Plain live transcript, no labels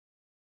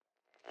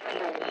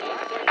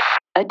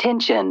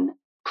Attention,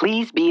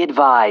 please be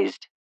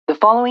advised. The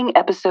following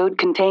episode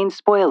contains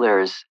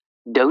spoilers.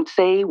 Don't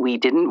say we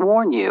didn't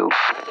warn you.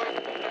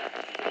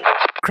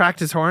 Cracked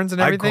his horns and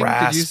everything.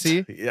 Did you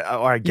see? Yeah,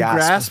 or I You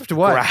grasped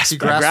what? Grasped, You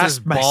grasped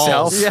his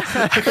myself. balls. Yeah.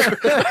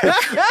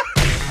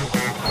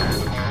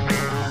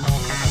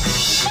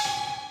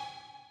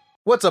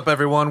 What's up,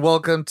 everyone?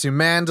 Welcome to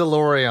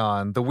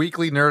Mandalorian, the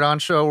weekly Nerd On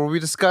show where we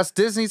discuss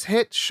Disney's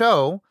hit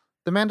show,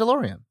 The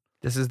Mandalorian.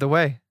 This is the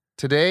way.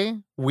 Today,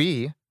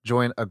 we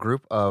join a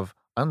group of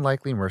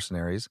unlikely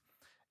mercenaries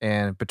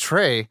and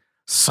betray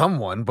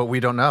someone, but we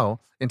don't know.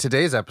 In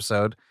today's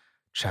episode,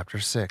 Chapter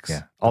 6, Yeah.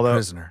 The Although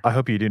Prisoner. I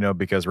hope you do know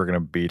because we're going to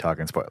be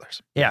talking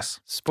spoilers. Yes.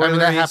 I Spoilery, mean,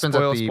 that happens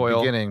spoil, at the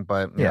spoil. beginning,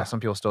 but yeah, Yeah. some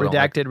people still don't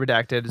like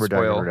Redacted,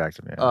 spoil.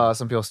 Redacted. Yeah.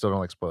 some people still don't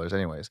like spoilers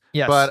anyways.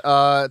 Yes. But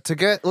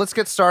let's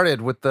get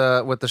started with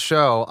the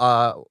show.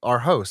 Our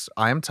host,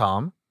 I am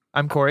Tom.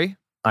 I'm Corey.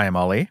 I am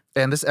Ali.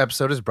 And this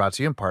episode is brought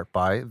to you in part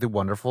by the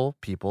wonderful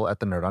people at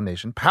the Nerd On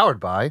Nation, powered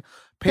by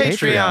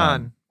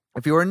Patreon.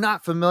 If you are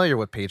not familiar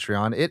with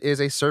Patreon, it is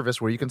a service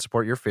where you can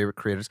support your favorite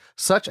creators,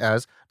 such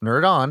as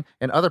Nerd On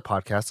and other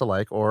podcasts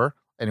alike, or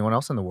anyone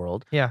else in the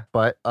world. Yeah.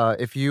 But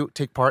if you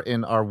take part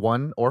in our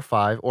 $1 or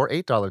 $5 or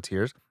 $8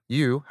 tiers,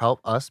 you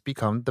help us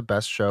become the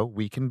best show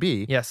we can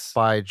be. Yes.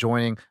 By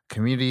joining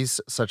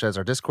communities such as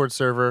our Discord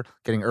server,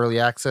 getting early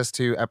access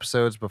to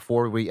episodes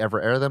before we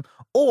ever air them,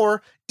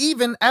 or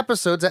even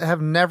episodes that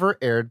have never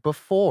aired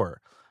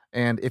before.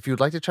 And if you'd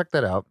like to check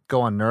that out,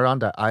 go on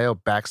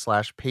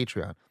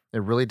nerdon.io/Patreon.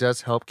 It really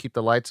does help keep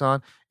the lights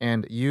on,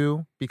 and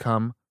you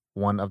become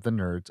one of the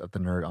nerds of the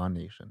Nerd On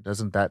Nation.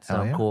 Doesn't that Hell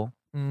sound yeah. cool?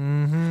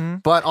 Mm-hmm.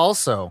 But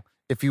also,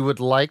 if you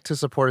would like to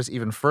support us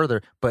even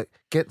further, but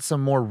get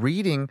some more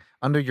reading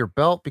under your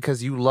belt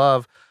because you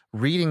love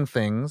reading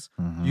things,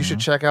 you should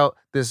check out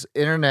this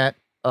internet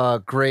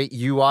great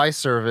UI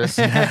service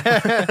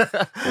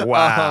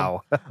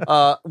Wow.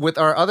 with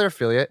our other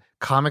affiliate,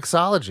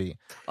 Comixology,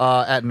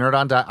 at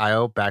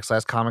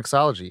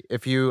nerdon.io/Comixology.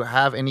 If you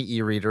have any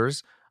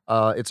e-readers,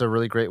 it's a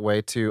really great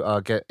way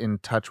to get in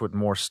touch with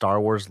more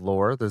Star Wars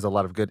lore. There's a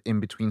lot of good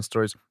in-between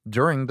stories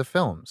during the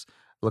films.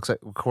 Looks like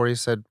Corey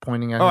said,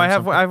 pointing at Oh, him I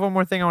have something. one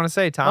more thing I want to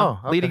say, Tom. Oh,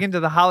 okay. Leading into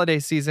the holiday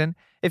season,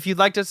 if you'd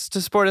like to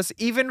support us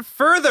even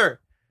further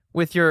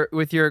with your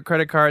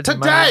credit cards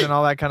and Today! money and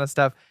all that kind of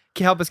stuff,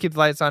 help us keep the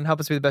lights on, help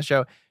us be the best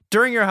show.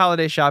 During your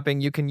holiday shopping,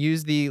 you can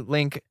use the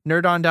link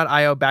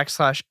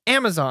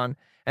nerdon.io/Amazon,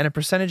 and a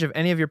percentage of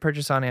any of your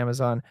purchase on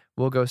Amazon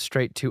will go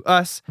straight to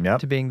us Yep.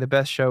 to being the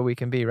best show we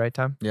can be, right,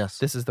 Tom? Yes.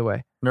 This is the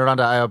way.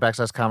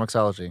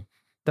 nerdon.io/Comixology.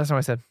 That's not what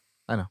I said.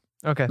 I know.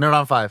 Okay.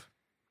 Nerdon 5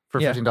 for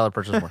Yeah. $15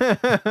 purchase more.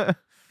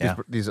 Yeah.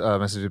 These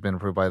messages have been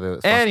approved by the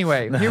sponsor.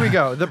 Anyway, here we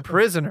go. The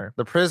Prisoner.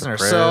 The Prisoner.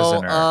 The So,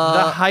 Prisoner.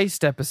 The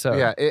heist episode.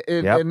 yeah,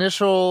 Yep.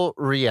 initial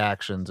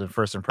reactions and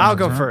first impressions. I'll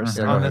go first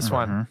Yeah, go on ahead. this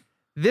one.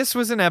 This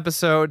was an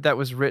episode that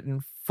was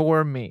written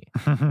for me.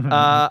 Mm-hmm.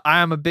 I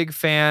am a big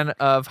fan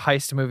of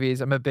heist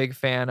movies. I'm a big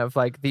fan of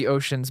like the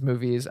Ocean's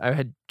movies. I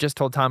had just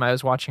told Tom I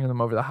was watching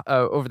them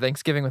over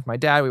Thanksgiving with my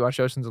dad. We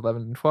watched Ocean's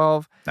 11 and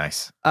 12.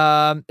 Nice.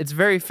 It's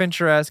very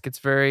Fincher-esque. It's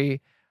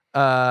very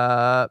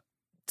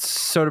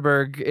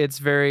Soderbergh. It's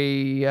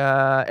very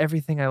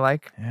everything I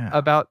like Yeah.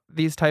 about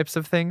these types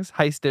of things.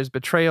 Heist. There's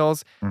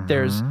betrayals.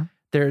 Mhm.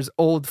 There's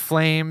old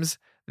flames.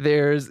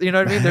 There's, you know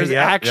what I mean? There's Yep,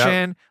 yep.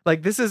 action.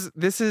 Like this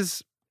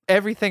is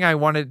everything I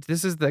wanted.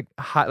 This is the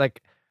high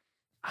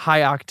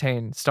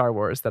octane Star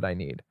Wars that I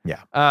need.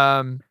 Yeah.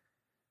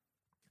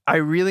 I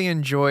really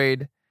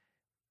enjoyed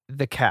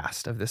the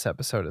cast of this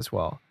episode as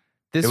well.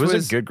 This It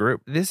was a good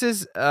group. This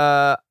is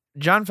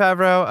Jon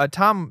Favreau.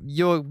 Tom,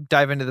 you'll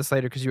dive into this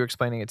later because you were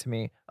explaining it to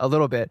me a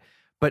little bit.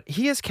 But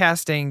he is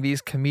casting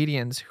these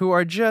comedians who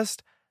are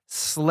just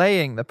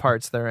slaying the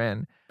parts they're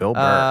in. Bill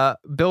Burr.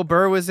 Bill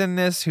Burr was in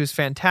this, who's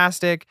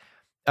fantastic.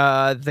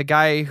 The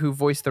guy who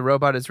voiced the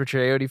robot is Richard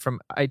Ayoade from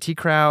IT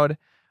Crowd.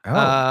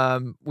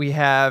 We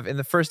have in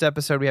the first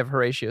episode we have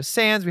Horatio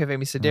Sands, we have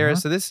Amy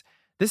Sedaris. So this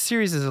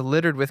series is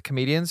littered with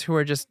comedians who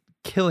are just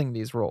killing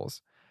these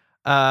roles.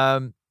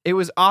 It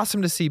was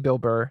awesome to see Bill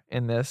Burr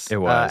in this. It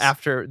was.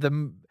 After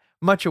the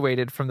much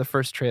awaited from the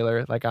first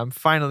trailer. Like I'm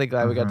finally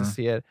glad we got to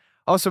see it.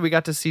 Also, we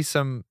got to see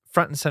some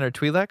front and center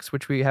Twi'leks,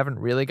 which we haven't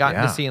really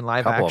gotten to see in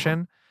live couple of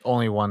action.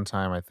 Only one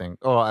time, I think.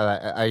 Oh,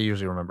 I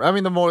usually remember. I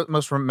mean, the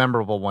most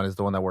memorable one is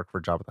the one that worked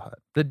for Jabba the Hutt.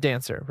 The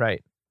dancer,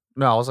 right?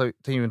 No, I was like,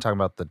 even talking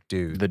about the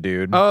dude. The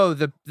dude. Oh,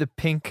 the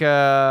pink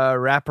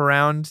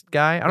wraparound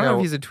guy. I don't know Yeah,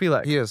 if he's a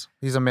Twi'lek. He is.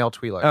 He's a male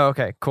Twi'lek. Oh,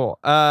 okay, cool.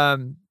 I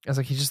was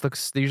like, he just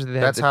looks. Usually they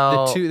have That's the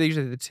how- two. They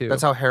usually have the two.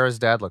 That's how Hera's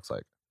dad looks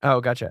like. Oh,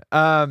 gotcha.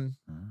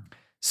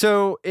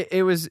 So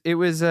it was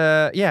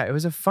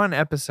a fun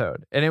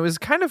episode, and it was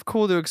kind of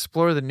cool to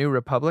explore the New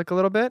Republic a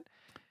little bit,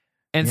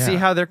 and see Yeah.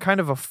 how they're kind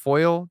of a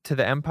foil to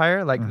the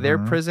Empire. Like their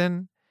Mhm.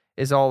 prison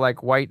is all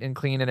like white and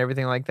clean and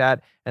everything like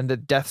that, and the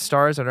Death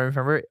Stars, I don't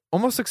remember, it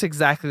almost looks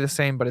exactly the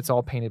same, but it's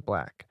all painted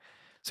black.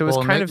 So it was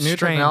kind of new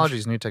strange. technology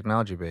is new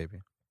technology, baby.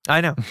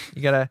 I know.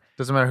 You gotta.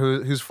 Doesn't matter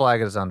whose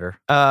flag it is under.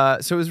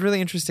 So it was really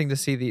interesting to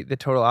see the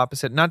total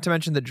opposite. Not to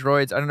mention the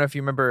droids. I don't know if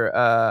you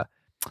remember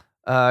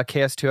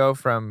KS2O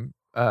from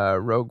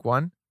Rogue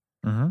One.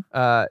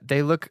 Mm-hmm.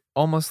 They look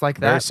almost like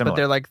Very that, similar. but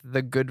they're like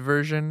the good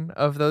version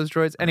of those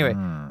droids. Anyway,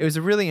 Mm. it was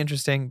a really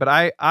interesting, but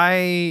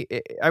I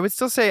would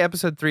still say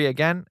episode 3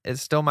 again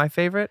is still my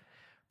favorite.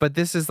 But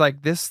this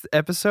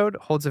episode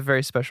holds a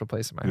very special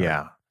place in my heart.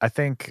 Yeah, I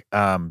think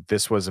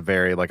this was a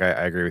very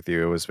I agree with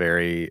you. It was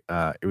very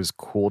it was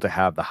cool to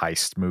have the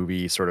heist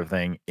movie sort of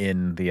thing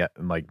in the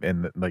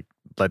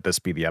let this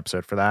be the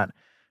episode for that.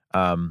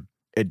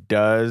 It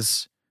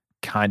does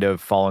kind of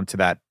fall into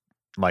that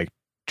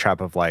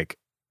trap of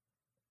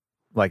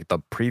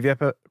the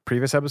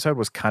previous episode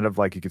was kind of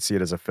you could see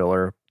it as a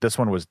filler. This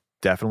one was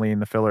definitely in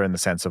the filler in the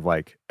sense of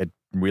it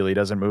really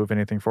doesn't move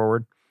anything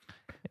forward,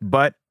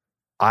 but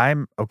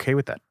I'm okay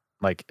with that.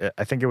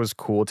 I think it was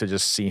cool to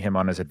just see him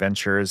on his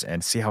adventures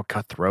and see how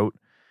cutthroat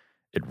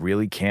it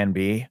really can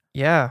be.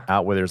 Yeah.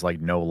 Out where there's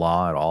no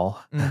law at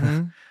all.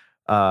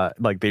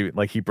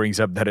 Mm-hmm. He brings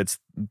up that it's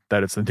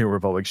the New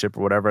Republic ship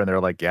or whatever, and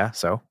they're like, yeah,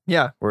 so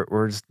Yeah. we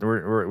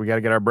got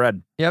to get our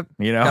bread. Yep.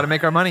 You know, Got to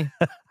make our money.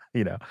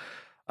 you know.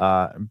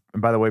 And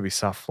by the way, we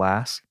saw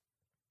Flask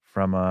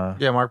from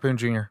Yeah, Mark Boone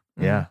Jr.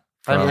 yeah.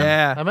 I met him.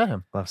 Yeah. I met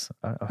him.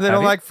 They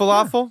don't like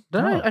falafel?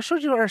 Didn't I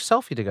showed you our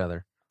selfie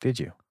together. Did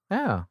you?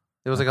 Yeah.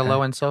 It was a Okay.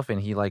 low end selfie, and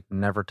he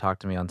never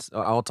talked to me on.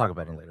 I'll talk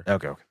about it later.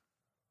 Okay. Is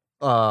that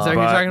what you're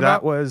But talking that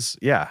about? was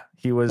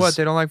he was What,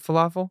 they don't like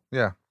falafel?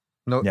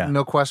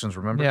 No questions.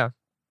 Remember?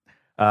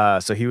 Yeah.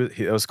 So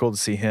it was cool to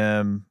see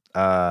him.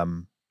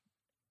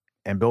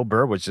 And Bill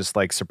Burr was just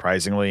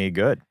surprisingly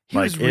good. He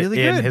was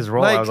really in good. his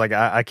role. I was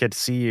I could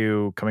see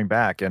you coming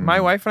back. And My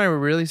wife and I were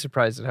really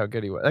surprised at how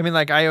good he was. I mean,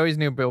 I always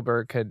knew Bill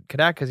Burr could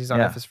act because he's on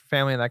Yeah. F is for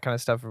Family and that kind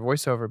of stuff for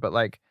voiceover, but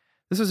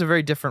this was a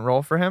very different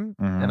role for him,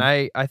 Mhm. and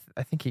I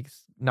think he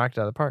knocked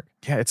it out of the park.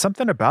 Yeah, it's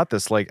something about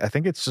this. I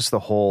think it's just the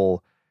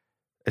whole.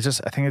 I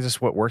think it's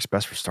just what works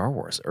best for Star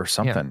Wars or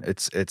something.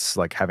 It's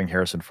like having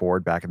Harrison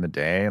Ford back in the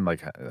day and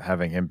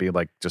having him be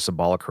just a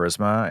ball of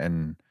charisma.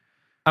 And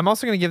I'm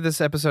also going to give this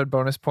episode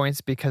bonus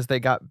points because they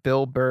got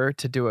Bill Burr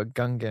to do a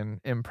Gungan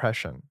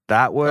impression.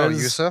 that was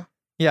Yusa?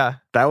 Yeah.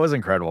 that was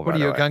incredible. What by are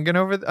you, the a way.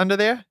 Gungan under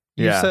there?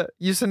 Yeah.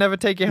 Yusa never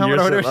take your helmet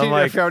You're over. so- I'm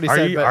like, If you already are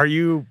said, you but are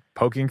you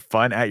poking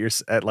fun at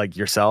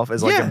yourself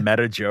as Yeah. a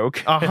meta joke?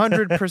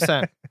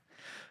 100%.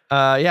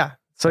 Yeah.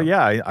 So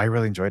yeah, I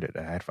really enjoyed it.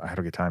 I had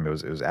a good time. It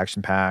was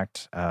action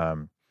packed.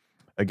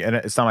 Again,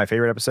 it's not my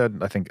favorite episode.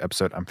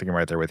 I'm thinking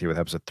right there with you with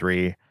episode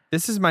 3.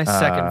 This is my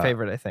second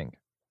favorite, I think.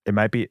 It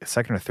might be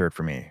second or third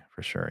for me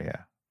for sure.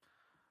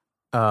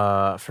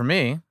 Yeah. For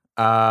me,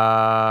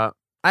 I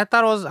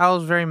thought I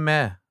was very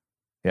meh.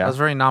 Yeah. I was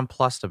very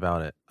nonplussed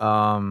about it.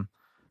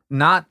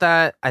 Not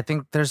that I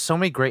think there's so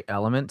many great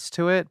elements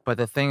to it, but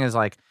the thing is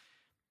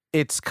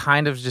it's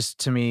kind of just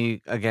to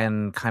me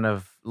again, kind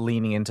of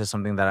leaning into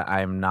something that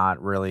I'm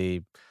not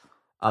really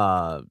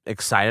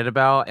excited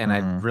about, and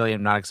I Mhm. really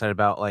am not excited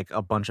about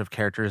a bunch of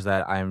characters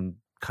that I'm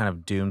kind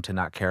of doomed to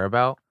not care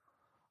about.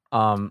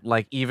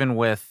 Even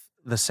with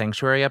the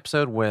Sanctuary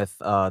episode, with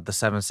the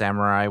Seven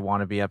Samurai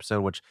wannabe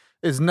episode, which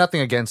is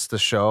nothing against the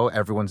show,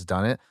 everyone's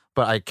done it,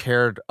 but I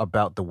cared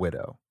about the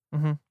widow.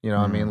 Mhm. You know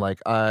what I mean?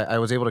 I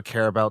was able to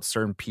care about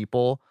certain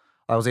people.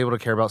 I was able to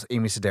care about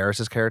Amy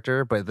Sedaris'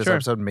 character, but this Sure.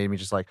 episode made me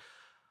just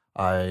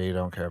I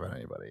don't care about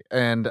anybody.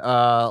 And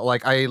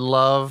I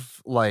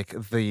love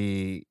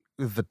the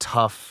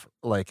tough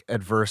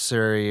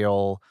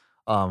adversarial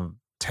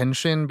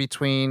tension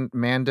between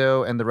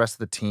Mando and the rest of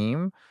the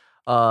team.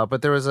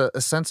 But there was a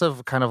sense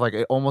of kind of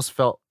it almost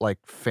felt like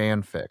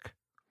fanfic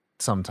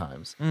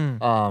sometimes.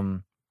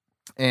 Mm.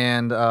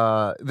 And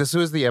this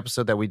was the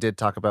episode that we did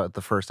talk about,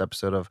 the first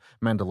episode of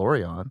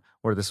Mandalorian,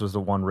 where this was the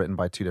one written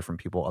by 2 different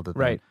people other than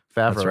Right.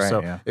 Favreau. That's right,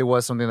 so yeah. it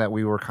was something that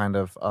we were kind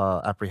of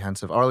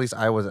apprehensive, or at least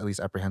I was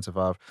apprehensive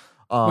of.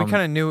 We kind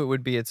of knew it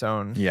would be its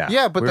own. Yeah.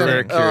 Yeah, but we then were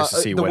very curious to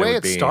see the what way it it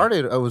would be.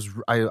 started, I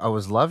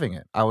was loving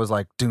it. I was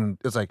like, dude,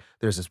 it's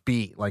there's this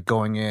beat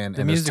going in,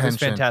 The and there's music was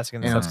tension, fantastic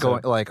in this and it's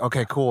episode. going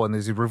okay, cool, and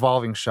there's these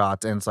revolving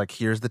shots, and it's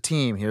here's the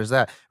team, here's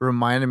that. It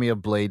reminded me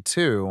of Blade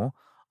 2,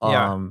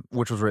 Yeah.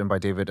 which was written by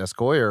David S.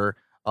 Goyer,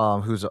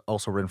 who's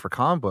also written for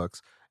comic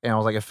books, and I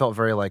was it felt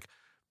very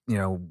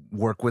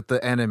work with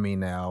the enemy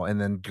now, and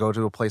then go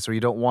to a place where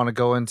you don't want to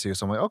go into.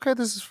 So I'm okay,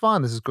 this is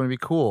fun. This is going to be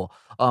cool.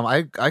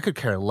 I could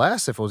care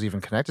less if it was even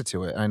connected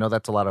to it. And I know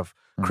that's a lot of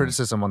Mhm.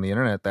 criticism on the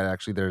internet that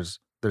actually there's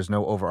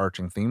no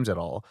overarching themes at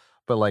all.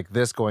 But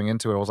this going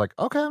into it, I was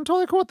okay, I'm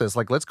totally cool with this.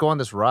 Let's go on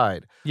this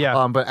ride.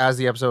 Yeah. But as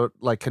the episode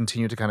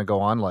continued to kind of go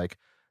on,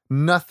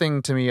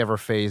 nothing to me ever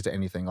phased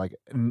anything.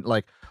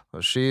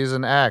 She's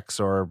an ex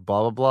or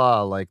blah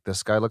blah blah.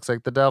 This guy looks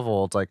like the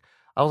devil. It's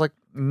I was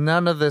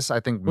none of this. I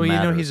think. Well,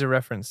 matters. he's a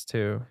reference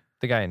to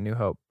the guy in New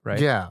Hope, right?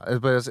 Yeah,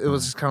 but it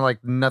was just kind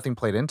of nothing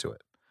played into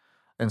it,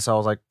 and so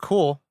I was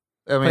cool.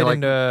 I mean,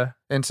 Played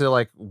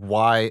into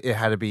why it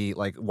had to be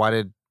why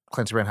did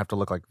Clancy Brown have to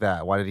look like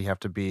that? Why did he have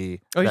to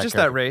be? oh, he's just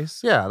that character?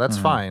 race. Yeah, that's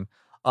Mhm. fine.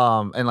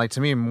 And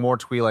to me, more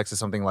Twi'leks is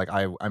something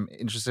I'm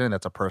interested in.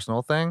 That's a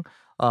personal thing.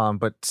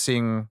 But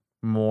seeing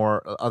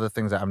more other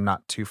things that I'm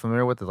not too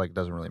familiar with, it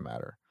doesn't really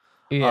matter.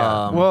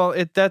 Yeah. Well,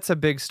 that's a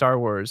big Star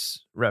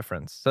Wars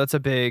reference. So that's a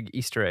big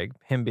Easter egg.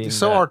 Him being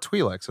So that. are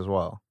Twi'leks as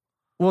well.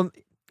 Well,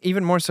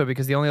 even more so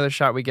because the only other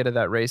shot we get of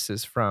that race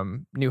is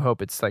from New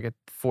Hope. It's like a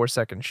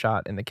 4-second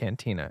shot in the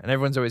cantina, and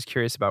everyone's always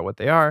curious about what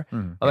they are, all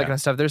that kind of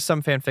stuff. There's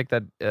some fanfic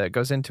that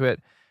goes into it,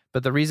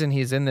 but the reason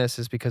he's in this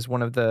is because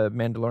one of the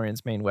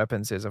Mandalorian's main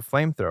weapons is a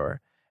flamethrower,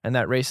 and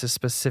that race is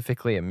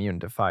specifically immune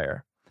to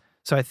fire.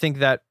 So I think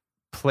that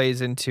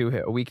plays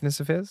into a weakness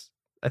of his.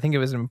 I think it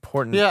was an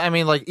important. Yeah, I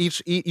mean, like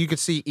you could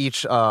see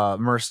each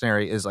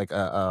mercenary is like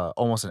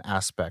almost an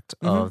aspect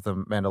of the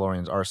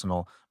Mandalorian's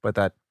arsenal, but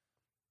that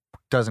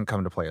doesn't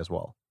come to play as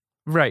well.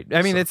 Right.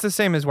 I mean, it's the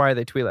same as why are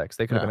they Twi'leks?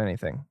 They could have been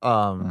anything.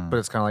 But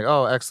it's kind of like,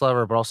 oh,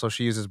 X-Lever, but also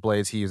she uses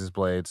blades, he uses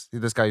blades.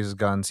 This guy uses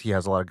guns, he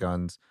has a lot of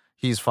guns.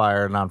 He's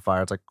fire,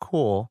 non-fire. It's like,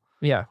 cool.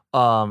 Yeah.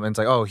 And it's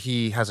like, oh,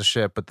 he has a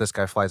ship, but this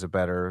guy flies it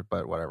better,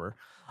 but whatever.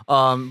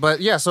 But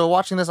yeah, so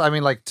watching this, I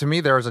mean, like, to me,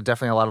 there was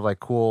definitely a lot of like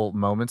cool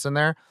moments in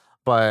there,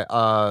 but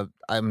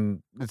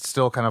it's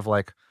still kind of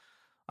like,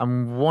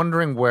 I'm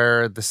wondering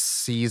where the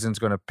season's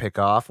going to pick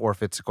off, or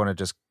if it's going to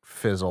just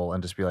fizzle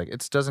and just be like,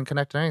 it doesn't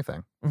connect to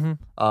anything.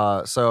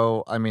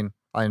 So, I mean,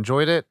 I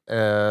enjoyed it.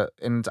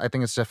 And I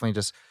think it's definitely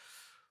just,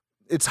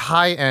 it's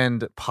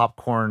high-end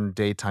popcorn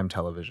daytime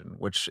television,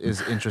 which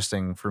is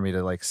interesting for me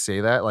to like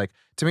say that. Like,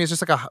 to me, it's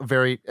just like a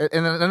very,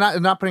 and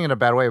not putting it in a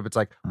bad way, but it's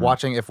like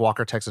watching if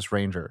Walker Texas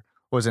Ranger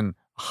was in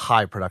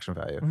high production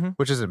value,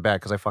 which isn't bad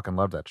because I fucking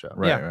love that show.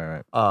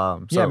 Right.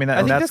 So, yeah, I mean, I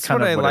think that's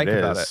kind what of I what like it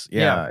about is. it.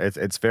 Yeah,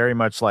 it's very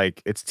much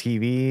like it's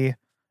TV.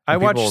 I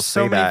watch people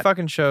so say many that-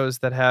 fucking shows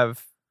that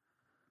have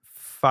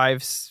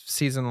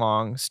 5-season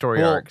long story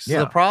well, arcs. so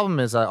the problem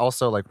is that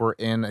also like we're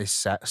in a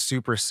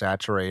super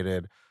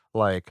saturated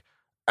like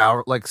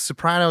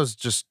Sopranos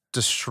just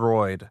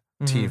destroyed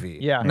TV.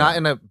 Yeah. Not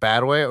in a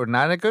bad way or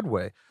not in a good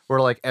way. Where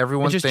like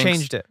everyone It just thinks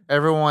changed it.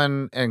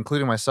 everyone,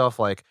 including myself,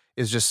 like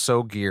is just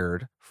so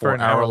geared For for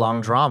an hour-long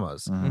hour-long.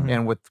 dramas Mhm.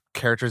 and with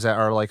characters that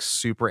are like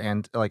super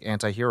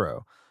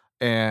anti-hero.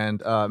 And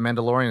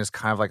Mandalorian is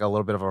kind of like a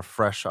little bit of a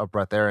fresh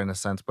breath there in a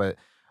sense, but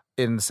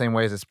in the same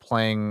ways it's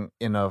playing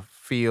in a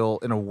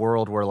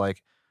world where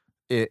like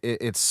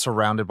it's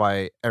surrounded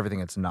by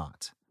everything it's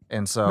not.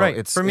 And so Right.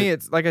 it's For me,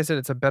 it's like I said,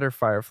 it's a better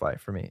Firefly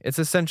for me. It's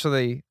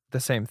essentially the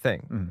same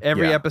thing.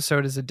 Every Yeah.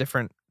 episode is a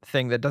different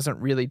thing that doesn't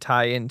really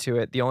tie into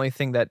it. The only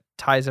thing that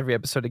ties every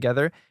episode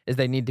together is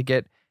they need to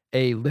get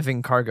a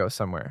living cargo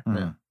somewhere.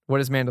 Mhm.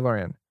 What is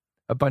Mandalorian?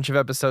 A bunch of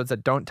episodes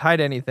that don't tie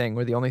to anything,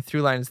 where the only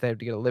through line is they have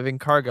to get a living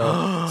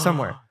cargo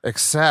somewhere.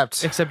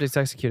 Except Except it's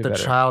executed the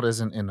better. child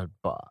isn't in a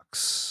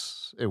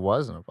box. It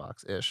was in a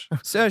box ish.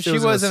 So she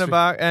was was in in a a spe-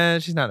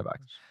 box. She's not in a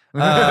box.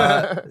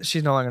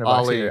 She's no longer in a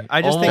box Ollie, either.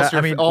 I just think almost your-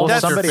 I mean, almost well,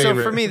 that's your somebody- so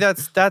favorite. for me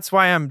that's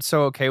why I'm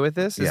so okay with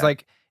this. Is Yeah.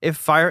 like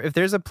if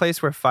there's a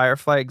place where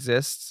Firefly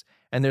exists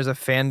and there's a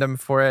fandom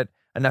for it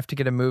enough to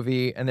get a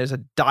movie and there's a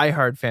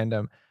diehard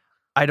fandom,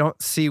 I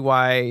don't see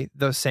why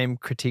those same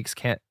critiques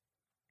can't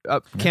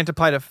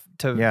apply to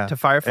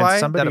Firefly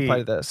And that apply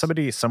to this.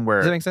 Somebody somewhere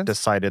Does that make sense?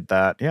 decided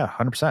that,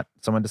 100%.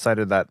 Someone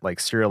decided that like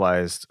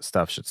serialized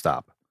stuff should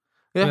stop.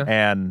 Yeah.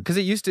 And Because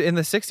it used to in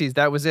the 60s,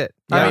 that was it.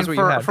 I That mean, was what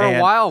you had. for a And-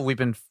 while we've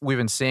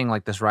been seeing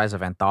like this rise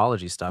of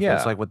anthology stuff. Yeah.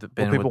 It's like with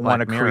well, people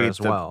want to create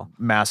as well.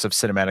 the massive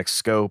cinematic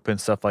scope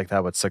and stuff like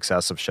that with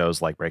success of shows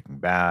like Breaking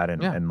Bad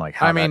and, Yeah. and like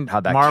how I mean,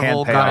 that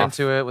Marvel can pay got off.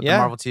 into it with Yeah. the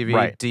Marvel TV.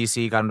 Right.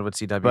 DC got into it with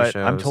CW But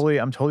shows. I'm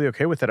totally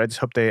okay with it. I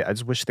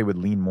just wish they would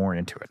lean more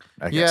into it.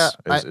 I guess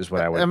is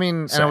what I would. I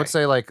mean, say. and I would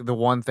say like the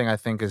one thing I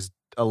think is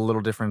a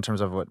little different in terms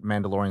of what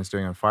Mandalorian's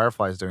doing and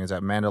Firefly is doing is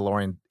that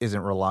Mandalorian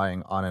isn't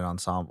relying on an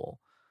ensemble.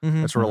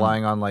 Mhm. It's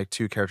relying on like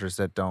two characters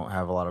that don't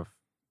have a lot of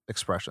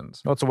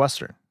expressions. Well, it's a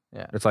western.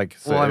 Yeah. It's like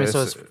well, I mean,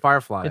 so it's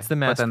Firefly. It's the but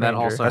Masked then that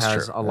Ranger. also That's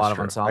has true. a lot That's of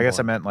true. ensemble. I guess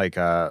I meant like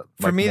For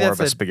me, more that's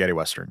of a a- spaghetti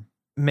western.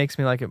 Makes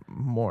me like it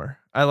more.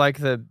 I like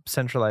the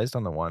centralized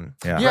on the one.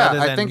 Yeah. Yeah, Rather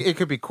I than- think it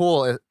could be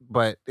cool,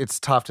 but it's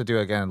tough to do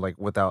again, like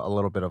without a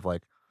little bit of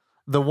like.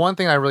 The one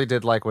thing I really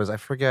did like was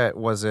it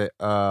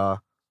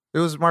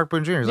was Mark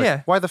Boone Jr. He's like,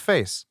 Yeah. why the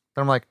face?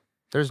 And I'm like,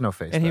 there's no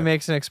face. And he there.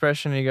 makes an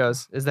expression and he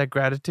goes, "Is that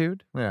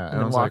gratitude?" yeah, And I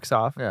then was like, walks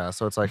off. yeah,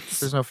 so it's like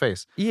there's no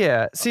face.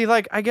 Yeah. See,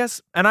 like I guess,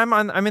 and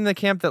I'm in the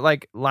camp that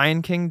like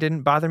Lion King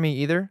didn't bother me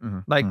either.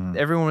 Mhm. Like Mhm.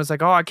 everyone was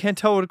like, "Oh, I can't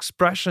tell what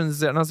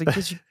expressions," and I was like,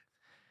 "Yes, you."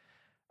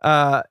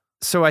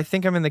 So I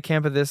think I'm in the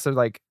camp of this. Of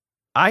like,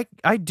 I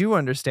do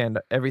understand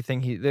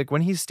everything he like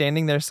when he's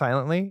standing there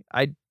silently.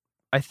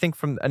 I think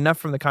from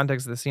the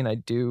context of the scene, I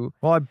do.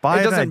 Well, I buy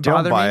it, and I doesn't don't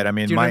bother buy me. it. I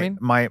mean, Do you know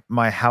what I mean?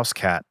 my house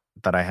cat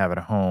that I have at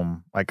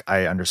home, like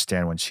I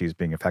understand when she's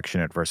being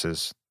affectionate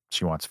versus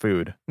she wants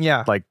food.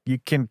 Yeah. Like you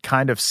can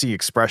kind of see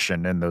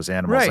expression in those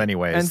animals Right.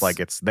 anyways. And like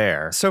it's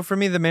there. So for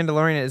me, the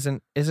Mandalorian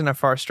isn't a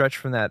far stretch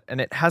from that,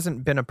 and it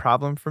hasn't been a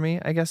problem for me,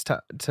 I guess,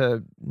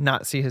 to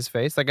not see his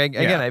face. Like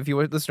again, if you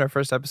listen to our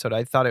first episode,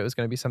 I thought it was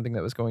going to be something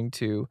that was going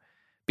to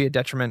be a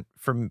detriment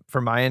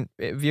for my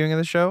viewing of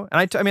the show.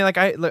 And I mean, like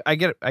I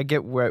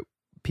get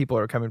people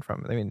are coming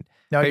from. I mean,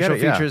 No, I get facial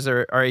it, yeah. features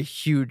are a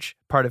huge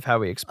part of how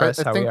we I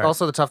express how we think are.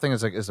 also the tough thing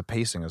is the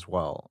pacing as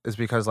well. Is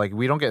because like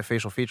we don't get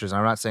facial features. And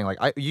I'm not saying like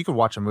you could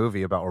watch a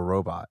movie about a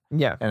robot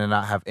yeah. and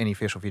not have any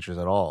facial features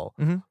at all.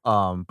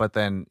 Mhm. But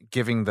then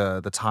giving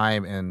the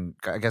time and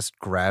I guess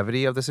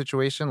gravity of the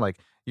situation, like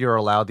you're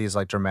allowed these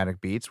like dramatic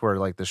beats where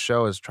like the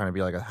show is trying to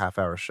be like a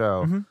half-hour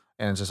show Mhm.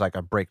 and it's just like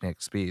a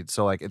breakneck speed.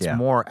 So like it's Yeah.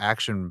 more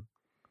action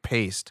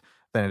paced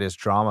than it is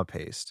drama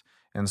paced.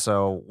 And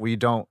so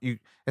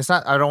it's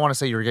not, I don't want to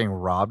say you're getting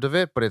robbed of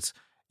it, but it's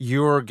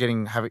you're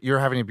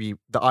having to be,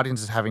 the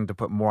audience is having to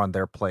put more on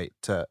their plate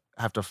to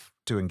have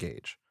to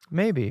engage.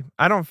 Maybe.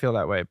 I don't feel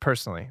that way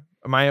personally.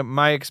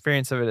 My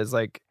experience of it is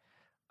like,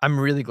 I'm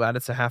really glad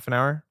it's a half an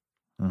hour.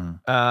 Mhm.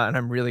 And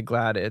I'm really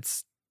glad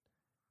it's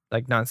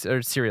like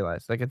or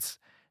serialized. Like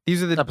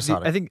these are the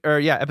Episodic. I think, or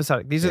yeah,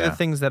 episodic. These are the Yeah.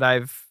 things that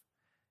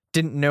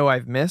didn't know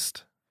I've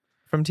missed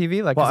from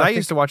TV. Like, Well, because I I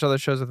used to watch all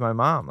those shows with my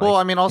mom. Like, Well,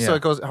 I mean, also yeah.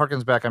 it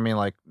harkens back. I mean,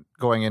 like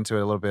going into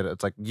it a little bit.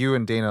 It's like you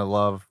and Dana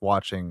love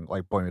watching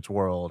like Boy Meets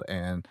World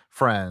and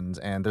Friends,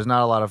 and there's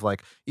not a lot of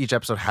like each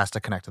episode has to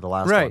connect to the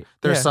last one. Right,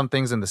 There's yeah. some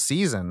things in the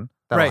season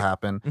that'll Right.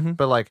 happen, Mhm.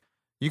 but like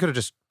you could have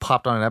just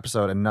popped on an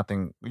episode and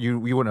nothing. You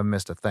wouldn't have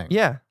missed a thing.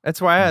 yeah, that's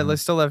why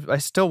Mhm. I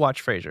still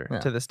watch Frasier Yeah.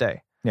 to this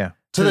day.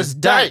 To this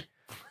day.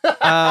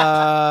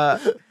 Uh,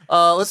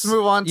 Let's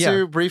move on yeah.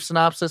 to brief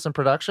synopsis and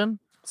production.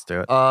 Let's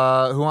do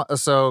it.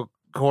 So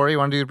Corey, you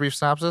want to do the brief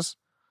synopsis?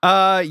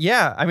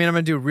 Yeah. I mean, I'm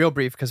gonna do real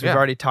brief because we've Yeah.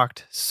 already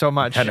talked so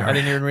much. I know. I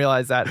didn't even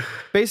realize that.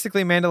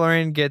 Basically,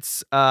 Mandalorian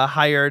gets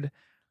hired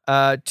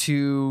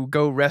to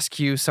go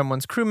rescue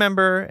someone's crew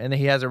member, and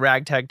he has a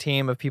ragtag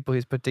team of people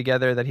he's put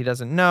together that he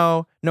doesn't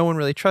know. No one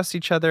really trusts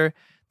each other.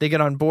 They get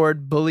on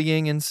board.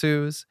 Bullying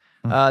ensues.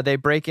 They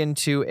break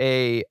into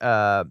a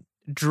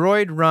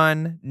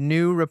droid-run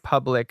New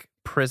Republic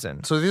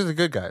prison So these are the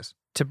good guys.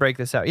 to break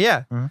this out.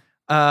 Yeah.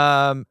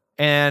 Mhm.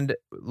 And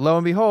lo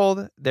and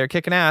behold, they're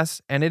kicking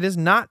ass, and it is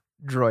not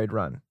droid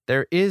run.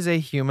 There is a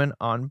human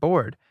on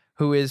board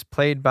who is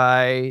played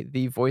by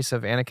the voice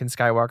of Anakin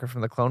Skywalker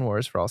from the Clone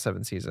Wars for all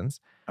 7 seasons.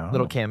 Oh.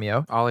 Little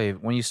cameo. Ollie,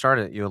 when you start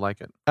it, you'll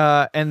like it.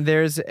 And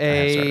there's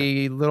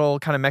a little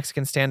kind of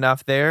Mexican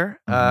standoff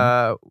there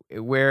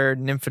where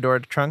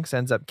Nymphadora Trunks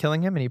ends up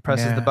killing him, and he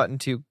presses the Yeah. button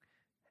to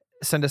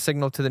send a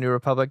signal to the New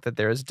Republic that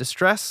there is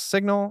distress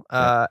signal,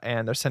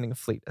 and they're sending a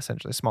fleet,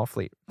 essentially a small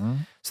fleet.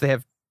 Mhm. So they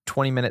have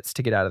 20 minutes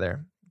to get out of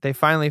there. They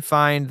finally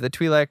find the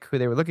Twi'lek who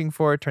they were looking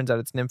for. Turns out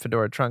it's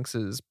Nymphadora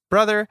Trunks'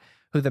 brother,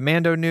 who the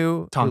Mando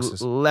knew, Tonks.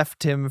 who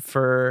left him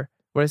for,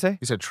 what did I say?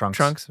 You said Trunks.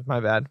 Trunks, my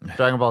bad.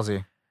 Dragon Ball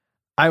Z.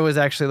 I was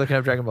actually looking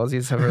up Dragon Ball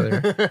Z stuff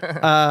earlier.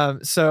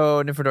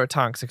 So Nymphadora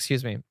Tonks,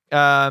 excuse me.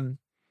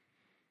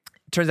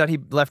 Turns out he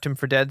left him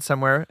for dead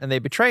somewhere, and they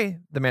betray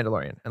the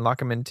Mandalorian and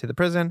lock him into the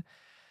prison.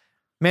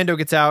 Mando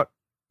gets out.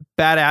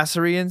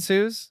 Badassery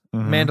ensues.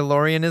 Mhm.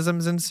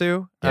 Mandalorianisms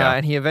ensue. Yeah.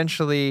 And he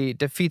eventually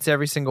defeats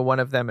every single one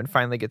of them and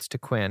finally gets to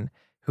Quinn,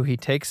 who he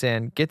takes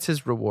in, gets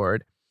his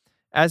reward.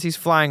 As he's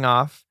flying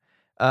off,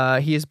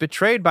 he is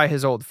betrayed by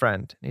his old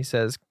friend. He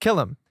says, kill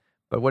him.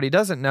 But what he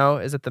doesn't know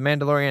is that the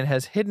Mandalorian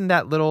has hidden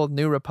that little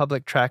New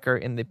Republic tracker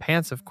in the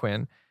pants of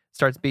Quinn.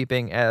 Starts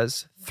beeping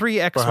as 3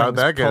 Well, X-Wings how'd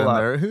that get pull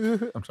in up.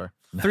 there? I'm sorry.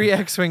 3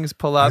 X-Wings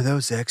pull up.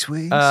 those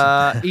X-Wings?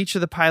 Each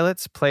of the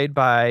pilots played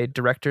by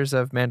directors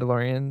of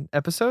Mandalorian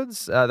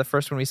episodes. The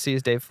first one we see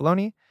is Dave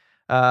Filoni.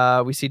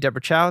 We see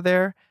Deborah Chow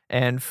there,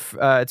 and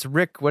it's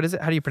Rick. What is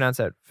it? How do you pronounce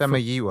that?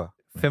 Femayiwa.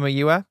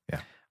 Famuyiwa.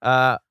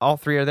 Yeah. All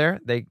 3 are there.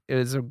 It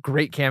was a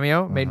great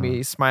cameo. Made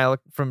me smile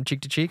from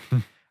cheek to cheek.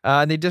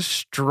 And they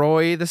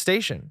destroy the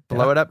station,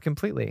 blow it up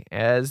completely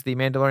as the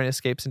Mandalorian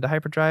escapes into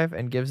hyperdrive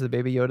and gives the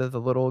Baby Yoda the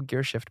little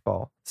gear shift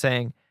ball,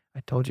 saying,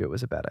 "I told you it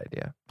was a bad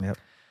idea." Yep.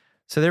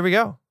 So there we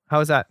go. How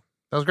was that?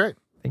 That was great.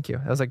 Thank you.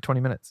 That was like 20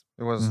 minutes.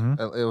 It was.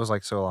 Mhm. It was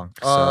like so long.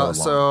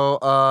 So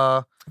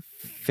long.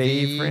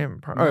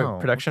 Favorite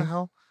production. What the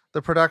hell?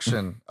 The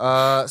production.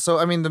 So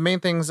I mean, the main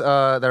things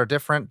that are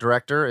different.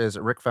 Director is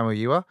Rick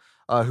Famuyiwa,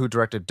 who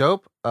directed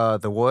Dope,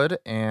 The Wood,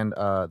 and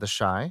The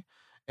Shy.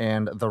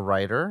 And the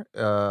writer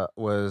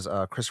was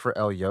Christopher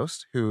L.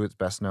 Yost, who is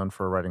best known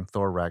for writing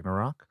Thor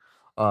Ragnarok,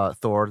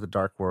 Thor: The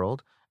Dark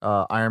World,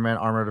 Iron Man: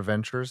 Armored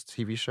Adventures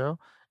TV show,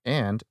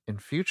 and in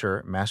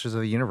future Masters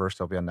of the Universe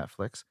that'll be on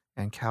Netflix,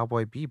 and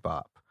Cowboy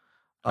Bebop.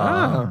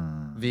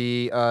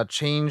 The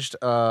changed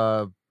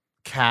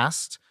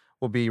cast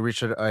will be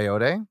Richard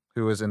Ayoade,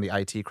 who is in the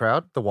IT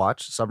Crowd, The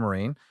Watch,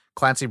 Submarine,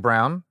 Clancy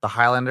Brown, the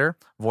Highlander,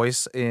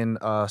 voice in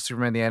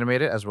Superman the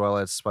Animated, as well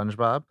as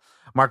SpongeBob,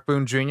 Mark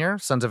Boone Jr.,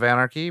 Sons of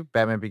Anarchy,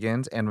 Batman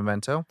Begins, and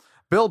Memento,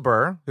 Bill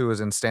Burr, who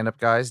was in Stand Up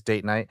Guys,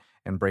 Date Night,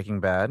 and Breaking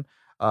Bad,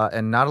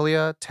 and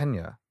Natalia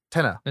Tenna.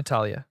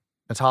 Natalia.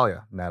 Natalia.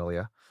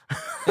 Natalia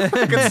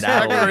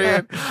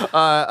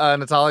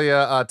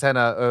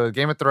Tenna,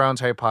 Game of Thrones,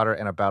 Harry Potter,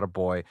 and About a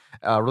Boy.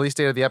 Release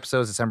date of the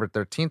episode is December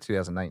 13th,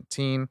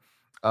 2019.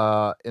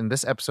 And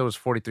this episode is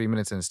 43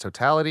 minutes in its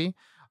totality.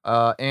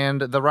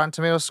 And the Rotten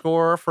Tomatoes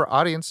score for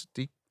audience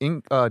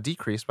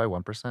decreased by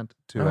 1%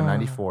 to a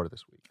 94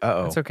 this week.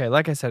 Uh-oh. It's okay.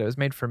 Like I said, it was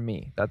made for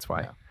me. That's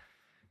why. Yeah.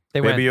 They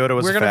Baby went, Yoda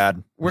was we're a gonna,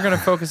 fad. We're gonna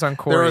focus on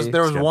Corey.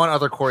 There was Yeah. one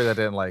other Corey that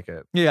didn't like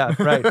it. Yeah,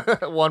 right.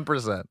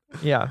 1%.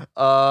 Yeah.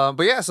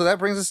 But yeah, so that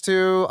brings us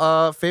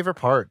to favorite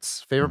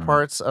parts. Favorite Mhm.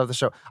 parts of the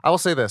show. I will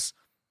say this.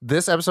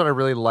 This episode I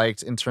really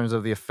liked in terms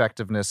of the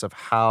effectiveness of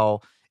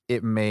how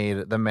it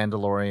made the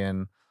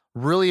Mandalorian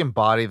really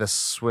embody the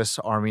Swiss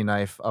Army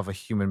knife of a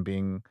human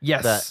being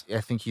Yes. that I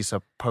think he's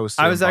supposed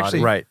to I was embody.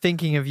 actually Right.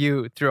 thinking of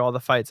you through all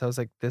the fights. I was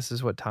like, this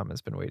is what Tom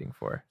has been waiting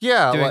for.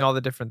 yeah, Doing like, all the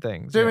different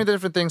things. doing yeah. the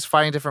different things,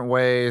 fighting different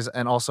ways,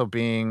 and also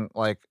being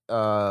like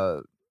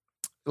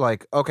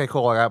okay,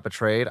 cool, I got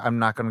betrayed. I'm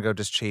not gonna go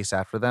just chase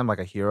after them like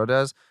a hero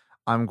does.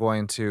 I'm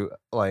going to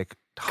like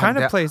Kind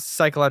of plays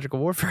psychological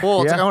warfare.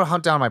 Well, it's Yeah. like, I want to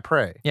hunt down my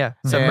prey. Yeah.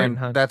 Submarine And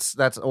hunt. that's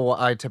what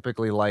I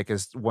typically like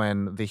is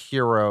when the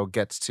hero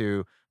gets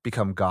to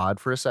become God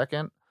for a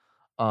second,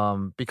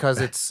 because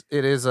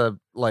it is a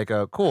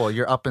cool.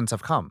 Your uppins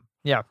have come.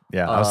 Yeah,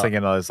 I was Uh,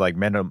 thinking I was like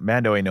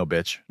Mando ain't no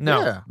bitch.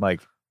 No. Yeah.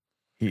 Like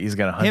he's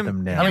gonna hunt Him-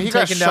 them down. I mean, Him he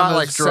got taking shot down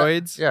like those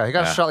droids. Yeah, he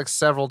got Yeah. shot like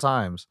several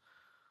times.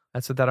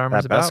 That's what that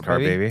armor's that about, Beskar,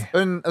 baby. baby.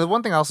 And the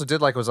one thing I also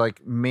did like was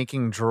like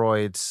making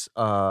droids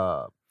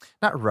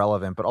not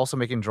relevant, but also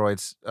making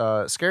droids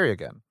scary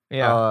again.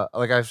 Yeah.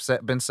 Like I've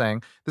been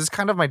saying, this is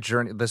kind of my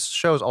journey. This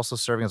show is also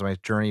serving as my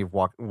journey of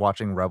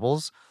watching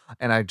Rebels,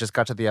 and I just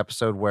got to the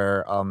episode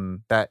where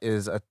that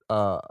is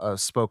a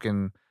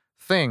spoken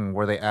thing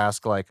where they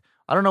ask like,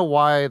 I don't know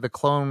why the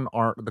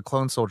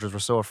clone soldiers were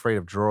so afraid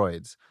of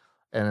droids,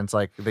 and it's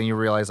like then you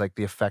realize like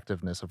the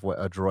effectiveness of what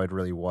a droid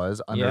really was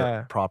under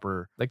Yeah.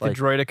 proper like the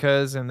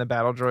droidicas and the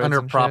battle droids. under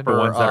and shit. proper The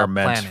ones that are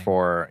meant planning.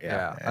 for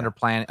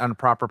under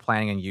proper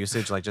planning and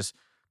usage, like just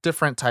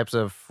different types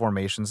of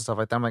formations and stuff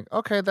like that. I'm like,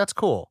 okay, that's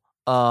cool.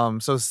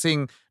 So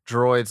seeing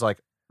droids like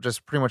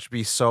just pretty much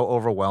be so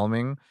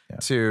overwhelming Yeah.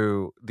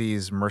 to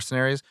these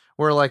mercenaries,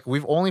 where like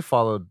we've only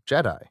followed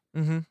Jedi,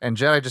 Mhm. and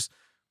Jedi just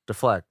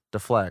deflect.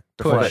 Well,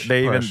 Push,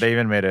 they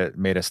even made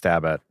a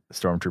stab at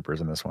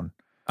stormtroopers in this one.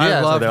 I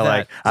Yeah, so love They're that.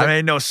 like, I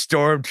ain't no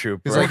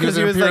stormtrooper. He's like, because he's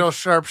he an was Imperial like-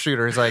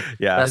 sharpshooter. He's like,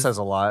 Yeah. that says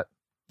a lot.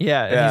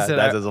 Yeah, and Yeah, he said,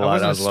 that I says a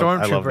lot. wasn't a I love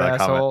stormtrooper that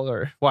comment. asshole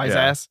or wise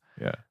Yeah. ass.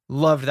 Yeah.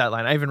 Loved that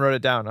line. I even wrote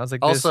it down. I was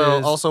like, this is...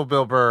 Also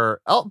Bill Burr.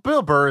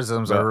 Bill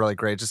Burrisms Bill- are really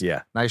great. Just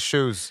Yeah, nice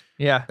shoes.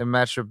 Yeah. They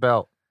match your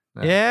belt.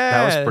 Yeah.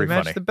 That was they pretty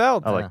matched funny. the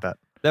belt. I like that.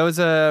 That was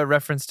a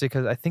reference to,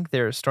 because I think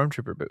they're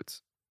stormtrooper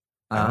boots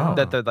Oh.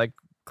 that the like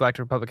Galactic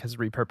Republic has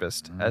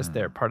repurposed as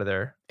their Mm. part of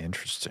their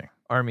Interesting.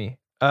 army.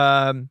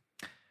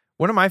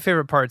 One of my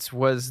favorite parts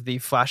was the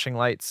flashing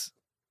lights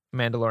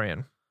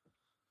Mandalorian.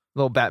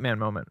 Little Batman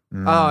moment. Oh,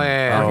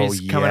 yeah. Where Oh,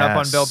 he's coming up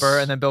on Bill Burr,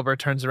 yes. and then Bill Burr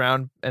turns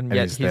around, and And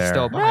yet he's he's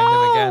still there. behind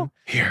him again.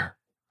 Here.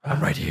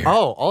 I'm right here.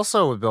 Oh,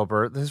 also with Bill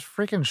Burr, this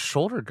freaking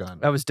shoulder gun.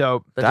 That was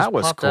dope. That That just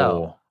was popped out.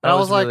 cool. And That I was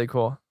was like, really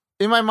cool.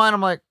 in my mind,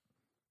 I'm like,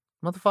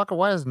 motherfucker,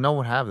 why does no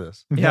one have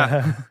this?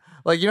 Yeah.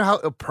 Like, you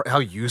know how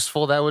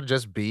useful that would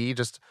just be?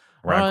 Just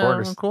Round "Oh,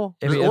 quarters. yeah, cool.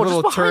 It'd be Just- a or just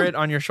little behind- turret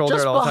on your shoulder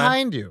just at all times.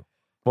 behind you.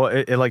 Well,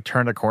 it like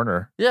turned a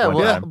corner. Yeah, one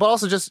well, time. but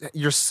also just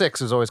your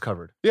 6 is always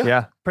covered.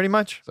 Yeah. Pretty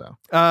much. So,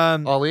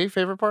 Um, Ali,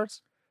 favorite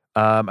parts?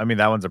 I mean,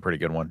 that one's a pretty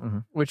good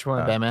one. which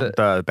one? Batman? The-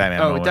 The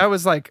Batman. oh, moment. that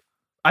was like,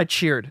 I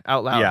cheered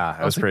out loud. Yeah, I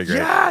that was like, pretty great.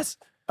 Yes.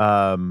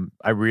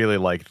 I really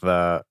liked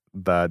the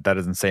that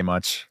doesn't say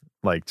much,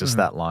 like just Mhm.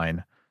 that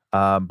line.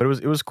 But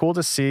it was cool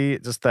to see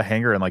just the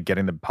hangar and like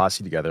getting the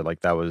posse together. Like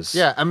that was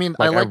Yeah, I mean,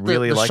 Like, I I like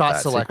really the like shot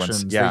that sequence.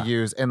 selections Yeah. they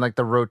use and like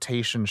the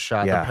rotation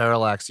shot, Yeah. the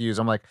parallax use.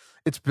 I'm like,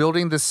 it's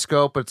building this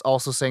scope, but it's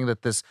also saying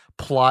that this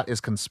plot is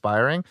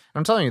conspiring. And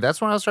I'm telling you, that's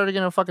when I started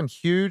getting a fucking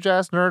huge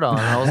ass nerd on.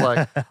 And I was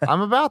like,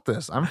 I'm about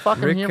this. I'm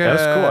fucking Rick, here. That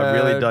was cool. I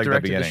really dug the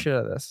directed beginning. shit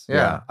out of this.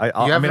 Yeah. I You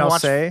mean, haven't I'll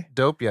watched say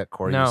Dope yet,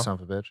 Corey, No. you son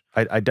of a bitch.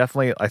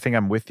 I think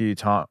I'm with you,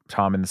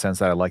 Tom, in the sense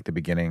that I like the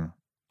beginning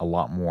a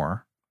lot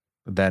more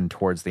than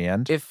towards the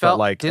end. It But, felt-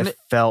 like didn't it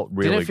felt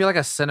really Didn't it feel like a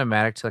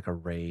cinematic to like a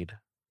raid?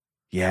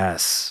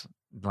 yes,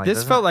 Like, This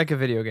doesn't felt it? like a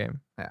video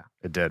game.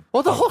 it did.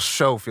 Well, the whole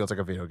show feels like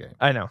a video game.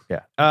 I know. Yeah.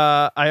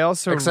 I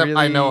also Except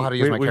really, I know how to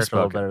use we- my we character a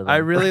little spoke. better than I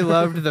really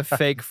loved the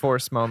fake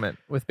Force moment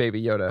with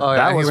Baby Yoda. Oh, yeah,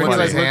 That he was looks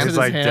funny. at his Looks hands. It's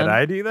like, hand. did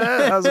I do that?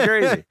 That was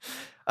crazy.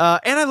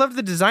 And I loved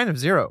the design of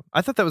Zero.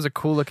 I thought that was a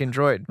cool looking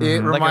droid. It Like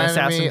an reminded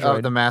assassin me droid.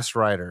 of The Masked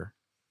Rider.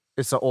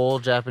 It's an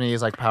old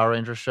Japanese like Power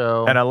Ranger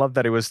show. And I love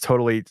that it was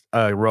totally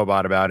a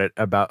robot about it,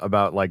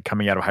 about like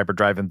coming out of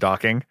hyperdrive and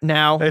docking.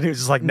 Now, And he was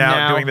just like, now,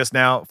 Now. doing this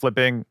now,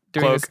 flipping,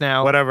 Doing cloak, this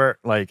now. whatever.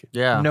 Like,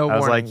 yeah. no I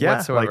was warning like, yeah,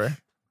 whatsoever. like,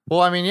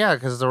 Well, I mean, yeah,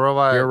 because the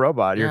robot, you're a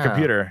robot, you're a yeah.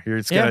 computer. You're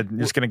just Yeah.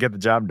 gonna get the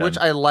job done. which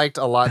I liked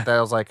a lot. That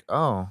I was like,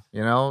 oh,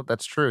 you know,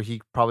 that's true.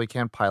 He probably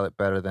can pilot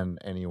better than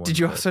anyone. Did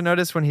you could. also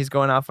notice when he's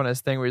going off on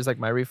his thing where he's like,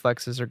 my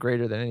reflexes are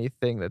greater than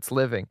anything that's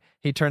living?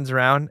 He turns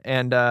around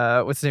and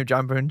what's his name?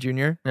 John Boone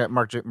Jr. Yeah,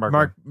 Mark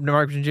Mark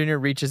Boone Jr.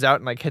 reaches out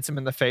and like hits him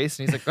in the face,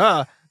 and he's like,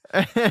 ah.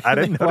 I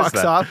didn't He notice walks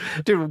that. off.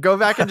 Dude, go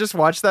back and just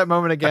watch that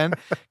moment again,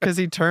 because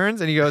he turns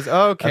and he goes,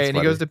 oh, okay, That's and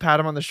he goes funny. to pat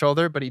him on the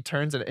shoulder, but he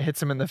turns and it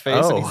hits him in the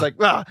face, and Oh. he's like,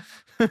 ah.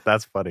 It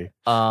That's funny.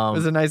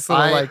 was a nice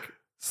little like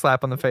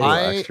slap on the face.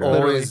 I extra.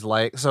 always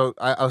like so.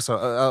 I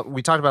also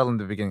we talked about it in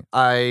the beginning.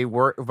 I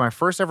worked my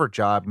first ever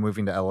job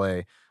moving to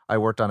LA. I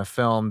worked on a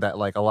film that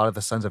like a lot of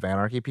the Sons of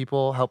Anarchy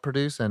people helped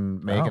produce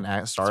and make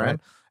and star in, right.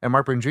 and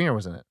Mark Boone Jr.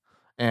 was in it.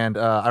 And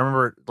I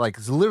remember like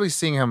literally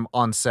seeing him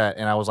on set,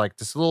 and I was like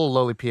this little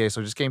lowly PA,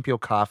 so just getting people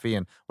coffee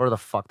and whatever the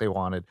fuck they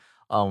wanted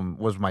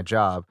was my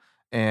job.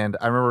 And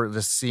I remember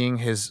just seeing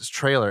his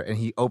trailer, and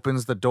he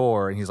opens the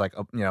door, and he's like,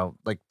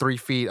 like 3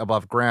 feet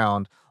above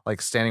ground,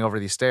 like standing over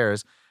these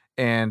stairs,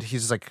 and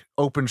he's just like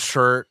open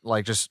shirt,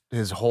 like just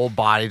his whole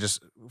body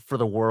just for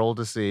the world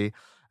to see.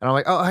 And I'm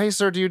like, oh, hey,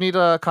 sir, do you need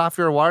a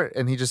coffee or water?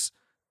 And he just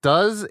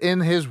does in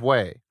his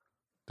way.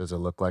 Does it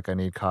look like I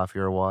need coffee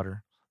or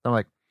water? I'm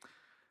like,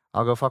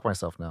 I'll go fuck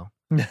myself now.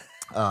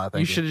 Thank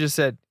You should have just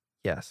said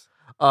yes.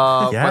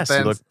 Yes, but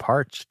then, you look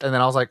parched. and then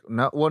I was like,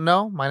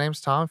 no, my name's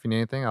Tom. If you need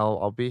anything,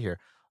 I'll be here.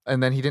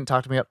 And then he didn't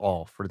talk to me at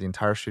all for the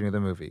entire shooting of the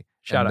movie.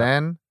 Shout and out.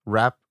 then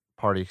Rap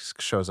Party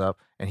shows up,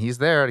 and he's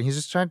there, and he's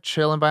just trying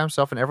chilling by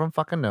himself, and everyone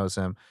fucking knows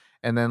him.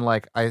 And then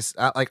like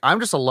I'm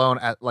just alone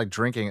at like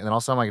drinking, and then all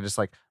of a sudden like just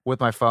like with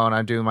my phone,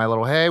 I'm doing my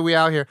little hey, we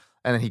out here,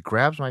 and then he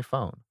grabs my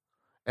phone,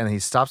 and then he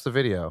stops the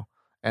video,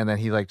 and then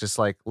he like just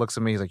like looks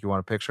at me. He's like, "You want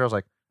a picture?" I was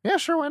like, "Yeah,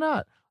 sure, why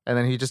not?" And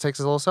then he just takes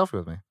his little selfie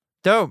with me.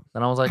 Dope.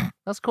 And I was like,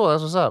 that's cool.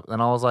 That's what's up.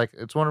 And I was like,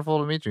 it's wonderful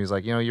to meet you. He's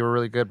like, you were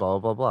really good, blah,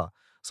 blah, blah, blah.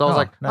 So I was Oh,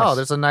 like, nice.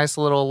 there's a nice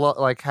little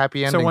like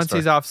happy ending. So once story.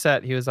 he's off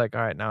set, he was like,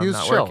 all right, now He I'm was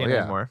not chill, working yeah.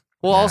 anymore.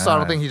 Well, also, I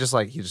don't Yeah. think he just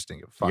didn't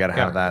give a fuck. You gotta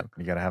have Yeah. that.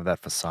 You gotta have that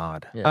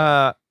facade.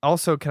 Yeah.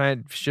 Also, can I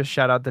just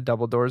shout out the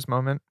double doors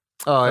moment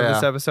Oh, of yeah.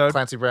 this episode?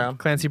 Clancy Brown.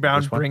 Clancy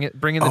Brown Which one?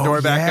 bringing the Oh,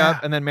 door back yeah.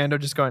 up, and then Mando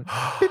just going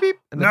beep beep,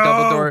 and the No.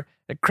 double door.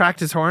 It cracked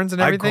his horns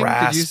and everything.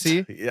 Did you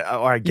see? Yeah,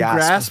 or I You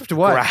gasped. grasped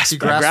what? Grasped, He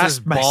grasped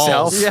his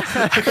myself. balls.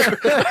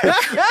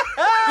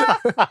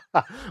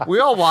 We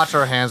all wash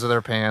our hands with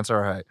our pants, all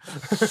right.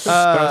 But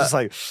I was just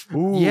like,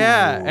 ooh.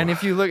 Yeah, and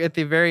if you look at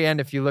the very end,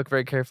 if you look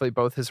very carefully,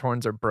 both his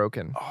horns are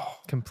broken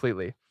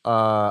completely.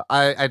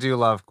 I do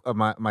love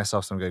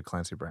myself some good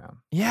Clancy Brown.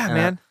 Yeah, And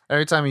man.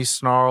 Every time he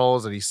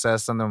snarls and he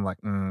says something, I'm like,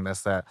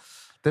 that's that.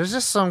 There's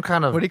just some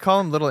kind of What do you call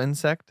him? Little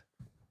insect?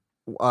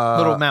 uh,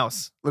 Little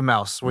mouse. the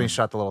mouse when he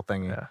shot the little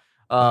thingy. Yeah.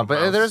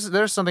 But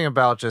there's something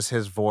about just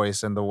his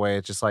voice and the way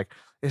it's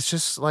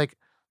just like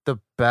the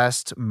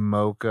best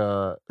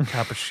mocha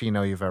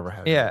cappuccino you've ever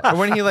had. Yeah. Or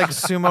when he like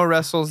sumo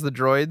wrestles the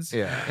droids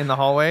Yeah. in the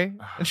hallway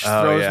and just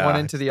Oh, throws yeah. one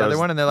into the other Those-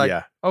 one, and they're like,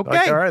 yeah. okay,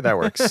 Like, all right, that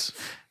works.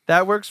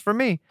 that works for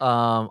me.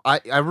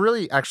 I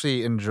really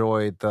actually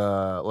enjoyed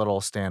the little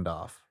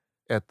standoff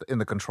in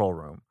the control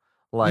room.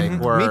 Like Mhm.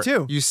 where Me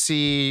too. you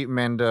see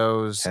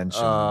Mendo's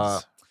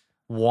Tensions.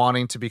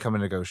 wanting to become a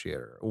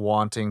negotiator,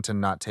 wanting to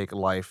not take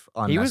life He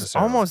was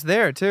unnecessarily. almost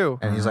there too.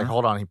 And he's like,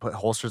 hold on. He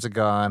holsters a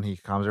gun. He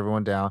calms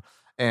everyone down.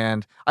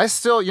 And I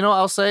still,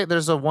 I'll say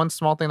there's one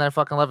small thing that I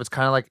fucking love. It's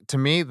kind of like, to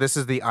me, this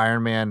is the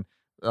Iron Man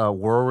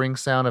whirring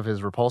sound of his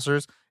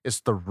repulsors.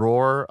 It's the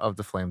roar of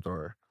the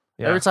flamethrower.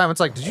 Yeah. Every time it's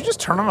like, did you just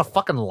turn on a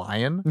fucking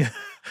lion?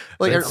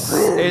 Like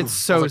It's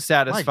so I was like,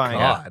 satisfying.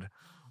 My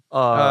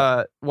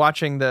God.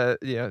 Watching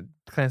the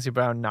Clancy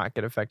Brown not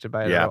get affected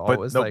by it Yeah, at all but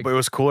was no, like, but it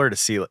was cooler to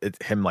see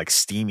him like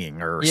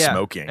steaming or Yeah,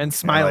 smoking and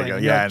smiling. Like, You're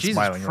yeah, like, and Jesus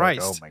smiling. You're like,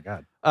 oh Christ. my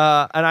god.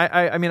 and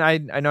I mean I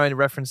know I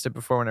referenced it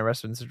before when I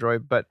referenced the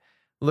droid, but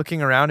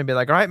looking around and be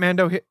like, all right,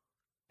 Mando,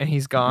 and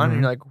he's gone, and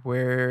Mhm. you're like,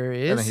 where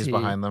is And then he's he?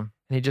 behind them.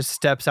 And he just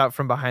steps out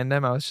from behind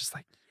them. I was just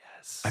like,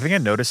 yes. I think I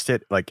noticed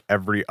it like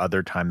every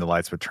other time the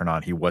lights would turn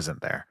on, he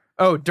wasn't there.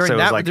 Oh, during So it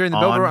was, that like, during the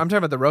Bill Burr, on- I'm talking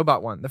about the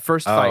robot one, the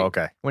first Oh, fight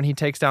okay. when he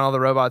takes down all the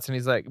robots, and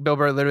he's like, Bill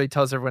Burr literally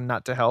tells everyone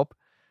not to help,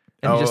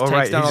 and he Oh, just takes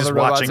right. down He's all the just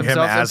robots watching him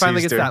himself, and as finally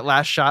he's gets doing- that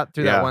last shot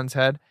through that Yeah. one's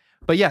head.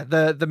 But yeah,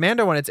 the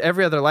Mando one, it's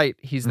every other light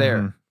he's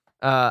there.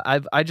 Mhm.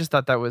 I just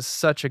thought that was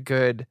such a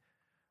good,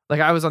 like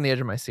I was on the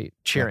edge of my seat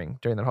cheering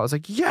during that whole. I was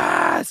like,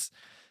 yes,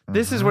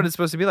 this is what it's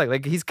supposed to be like.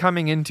 Like he's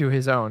coming into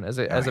his own as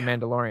a Oh, yeah.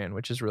 Mandalorian,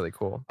 which is really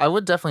cool. I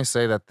would definitely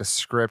say that the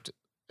script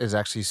is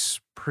actually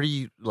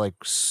pretty like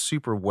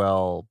super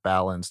well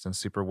balanced and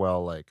super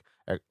well like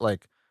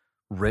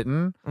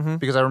written, Mhm.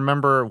 because I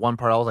remember one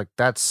part I was like,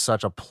 that's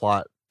such a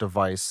plot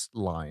device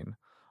line,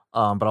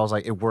 but I was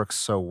like, it works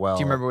so well.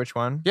 Do you remember which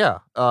one? Yeah,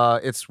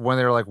 it's when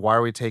they're like, why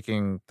are we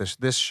taking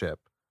this ship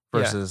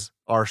versus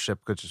our ship,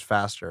 which is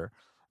faster?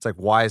 It's like,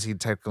 why is he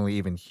technically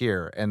even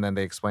here? And then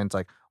they explain it's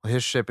like, well,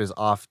 his ship is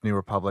off New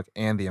Republic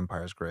and the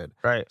Empire's grid.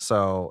 Right.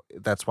 So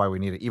that's why we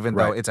need it, even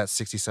though Right. it's at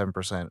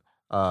 67%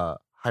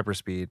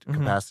 hyperspeed Mhm.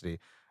 capacity.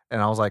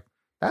 And I was like,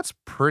 that's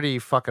pretty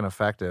fucking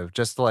effective.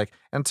 Just like,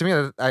 and to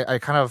me, I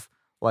kind of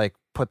like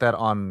put that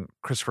on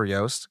Christopher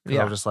Yost, because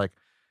I Yeah. was just like,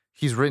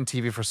 he's written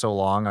TV for so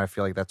long, and I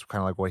feel like that's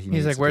kind of like what he needs.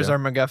 He's like, to where's do. our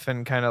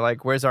MacGuffin? Kind of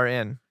like, where's our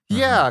in?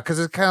 Yeah, because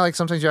it's kind of like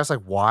sometimes you ask,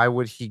 like, why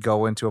would he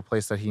go into a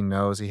place that he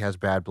knows he has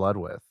bad blood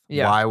with?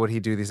 Yeah. Why would he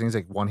do these things?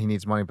 Like, one, he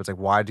needs money, but it's like,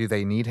 why do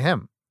they need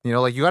him?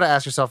 Like, you got to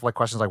ask yourself, like,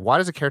 questions like, why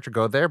does a character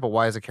go there, but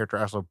why is a character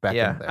also beckon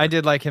Yeah, there? I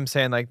did like him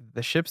saying like,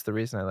 the ship's the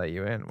reason I let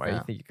you in. Why do Yeah.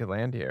 you think you could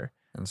land here?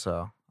 And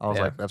so I was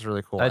Yeah. like, that's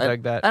really cool. I And-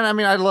 dug that. And I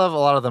mean, I love a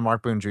lot of the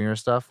Mark Boone Jr.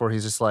 stuff where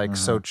he's just like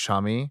so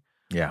chummy.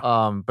 Yeah.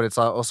 But it's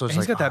also And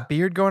just he's like, got that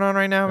beard going on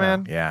right now, Yeah.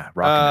 man. Yeah.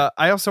 Rocking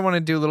I also want to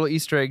do a little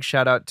Easter egg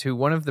shout out to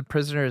one of the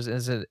prisoners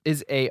is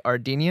a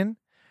Ardenian,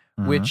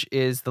 which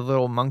is the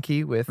little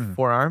monkey with Mhm.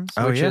 4 arms,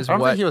 Oh, which yeah. is I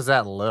don't what think he was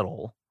that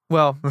little.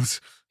 well,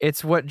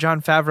 it's what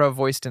Jon Favreau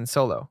voiced in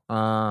Solo.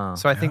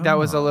 So I think that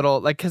was a Oh. little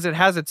like because it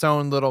has its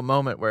own little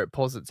moment where it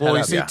pulls its head well,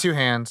 you up. see Yeah. 2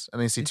 hands, and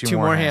then you see 2 two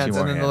more hands, Two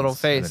more and then the little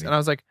hands, and face. then And I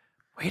was like,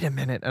 wait a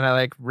minute. And I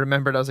like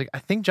remembered, I was like, I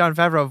think Jon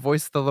Favreau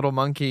voiced the little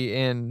monkey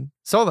in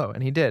Solo,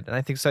 and he did. And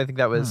I think so. I think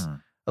that was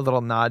a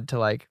little nod to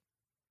like,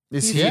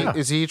 Is Yeah.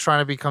 he trying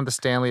to become the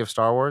Stanley of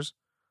Star Wars?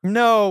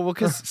 no, well,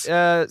 because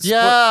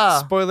Yeah.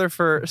 spoiler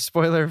for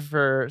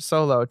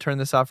Solo. Turn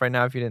this off right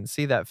now if you didn't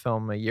see that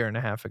film a year and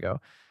a half ago.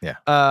 Yeah.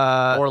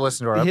 Or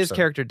listen to our his episode.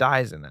 character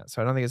dies in that,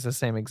 so I don't think it's the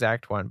same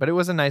exact one. But it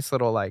was a nice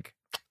little like,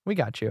 we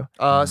got you.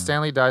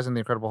 Stanley dies in The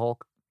Incredible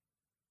Hulk.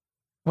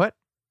 What?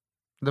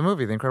 The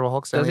movie, The Incredible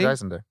Hulk, Stanley he?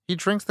 dies in there. He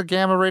drinks the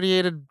gamma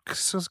radiated.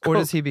 Or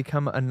does he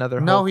become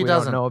another No, Hulk he we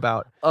doesn't. don't know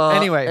about?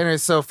 Anyway.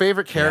 So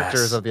favorite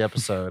characters Yes. of the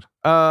episode,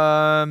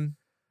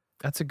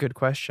 That's a good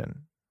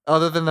question.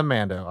 other than the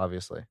Mando,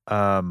 obviously.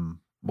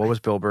 What was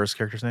Bill Burr's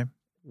character's name?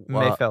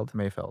 Mayfeld.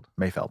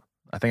 Mayfeld.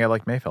 I think I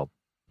like Mayfeld.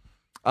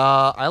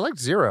 I liked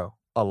Zero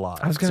a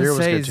lot. I was gonna Zero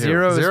was say good, too.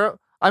 Zero. Zero.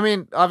 I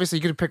mean, obviously,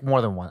 you could pick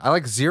more than one. I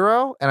like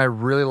Zero, and I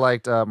really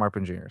liked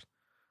Marpin Jr.'s.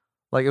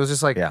 Like it was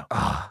just like, Yeah.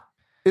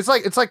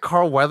 it's like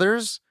Carl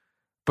Weathers,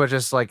 but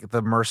just like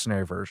the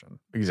mercenary version.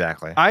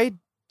 Exactly. I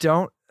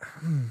don't.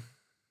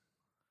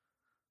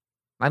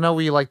 I know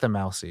we like the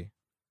mousy.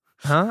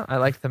 Huh? I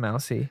like the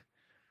mousy.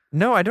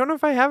 No, I don't know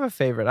if I have a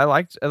favorite. I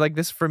like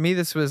this. For me,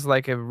 this was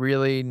like a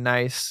really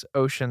nice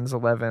Ocean's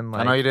 11.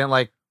 Like I know you didn't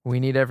like. we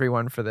need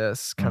everyone for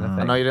this kind of Mhm. I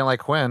thing. know you didn't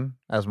like Quinn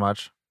as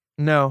much.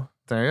 No.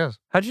 There he is.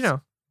 How'd you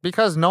know?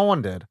 Because no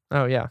one did.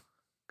 Oh yeah.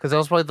 Because that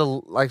was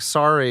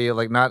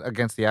probably not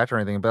against the actor or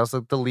anything, but that was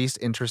like the least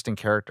interesting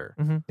character.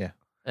 Mhm. Yeah.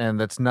 And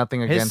that's nothing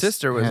His against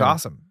sister was him.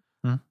 awesome.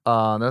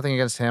 Nothing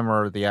against him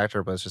or the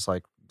actor, but it's just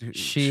like dude, who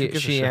gives a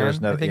shit?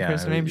 Sheehan. I think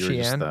her name you were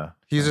just Sheehan. the-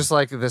 He's just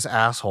like this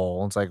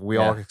asshole. It's like we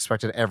all Yeah.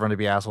 expected everyone to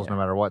be assholes no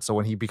Yeah. matter what. So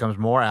when he becomes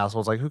more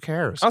assholes, like who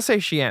cares? I'll say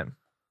Sheehan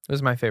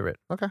was my favorite.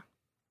 Okay.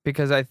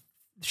 Because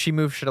she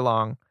moved shit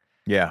along.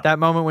 Yeah. That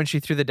moment when she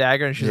threw the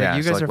dagger and she's Yeah, like, "You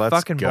it's guys like, are let's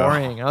fucking go.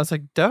 boring." I was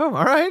like, "Dumb.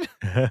 All right,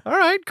 all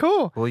right,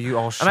 cool." Will you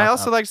all shut And I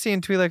also up? like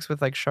seeing Twi'leks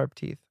with like sharp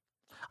teeth.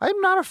 I'm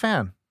not a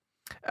fan.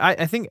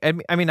 I think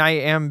I mean I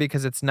am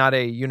because it's not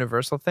a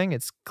universal thing.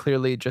 It's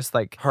clearly just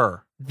like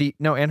Her.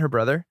 and her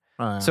brother.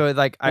 So So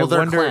like I their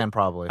wonder clan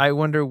probably. I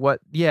wonder what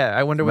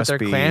what Must their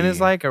clan is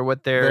be- like or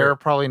what They're their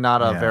probably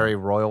not a Yeah. very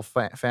royal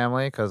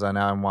family because I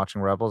now I'm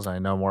watching Rebels and I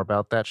know more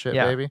about that shit,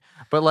 Yeah. baby.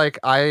 But like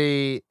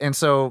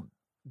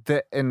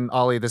and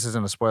Ollie, this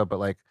isn't a spoil, but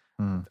like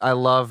Mm. I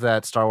love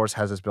that Star Wars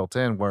has this built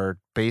in where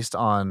based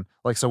on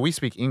like so we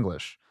speak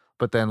English,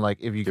 but then like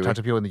if you Do talk we?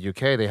 to people in the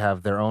UK, they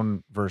have their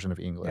own version of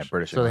English.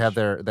 British So they have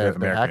English. their We have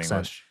American accent.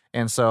 English.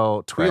 And so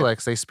Right.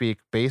 Twi'leks, they speak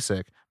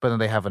basic, but then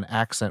they have an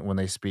accent when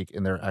they speak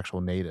in their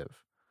actual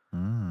native.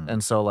 Mm.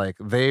 And so like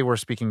they were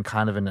speaking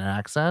kind of in an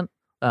accent.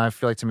 And I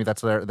feel like to me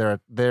that's their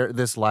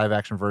this live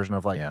action version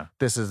of like Yeah.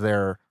 this is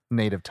their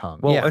native tongue.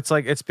 Well, Yeah. it's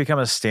like it's become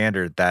a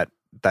standard that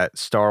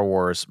Star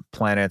Wars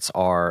planets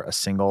are a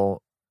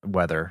single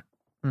weather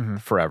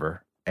Mhm.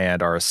 forever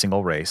and are a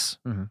single race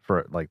Mhm.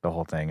 for like the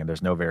whole thing, and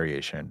there's no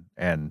variation.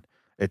 And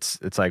it's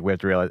like we have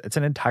to realize it's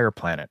an entire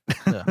planet.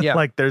 Yeah. Yeah.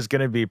 Like there's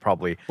going to be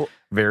probably Well,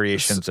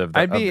 variations of the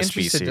I'd be of the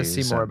interested to see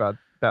species more and-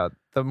 about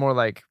the more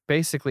like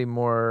basically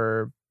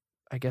more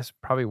I guess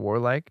probably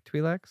warlike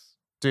Twi'leks.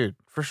 Dude,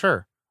 for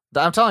sure.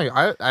 I'm telling you,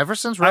 ever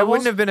since I Rebels,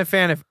 wouldn't have been a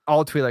fan if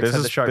all Twi'leks This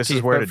had the is- sharp this is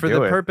teeth, where but to for do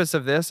the it. purpose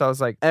of this, I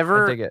was like, I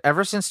dig it.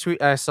 Ever since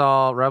I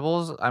saw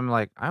Rebels, I'm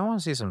like, I want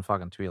to see some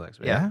fucking Twi'leks.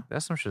 Man. Yeah.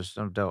 That's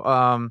some dope.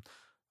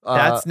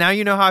 That's now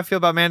you know how I feel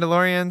about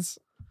Mandalorians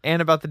and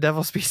about the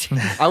devil species.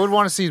 I would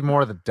want to see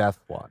more of the Death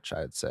Watch,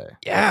 I'd say.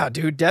 Yeah,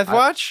 dude, Death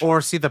Watch.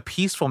 or see the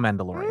peaceful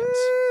Mandalorians.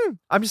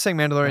 I'm just saying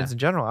Mandalorians Yeah. in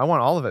general. I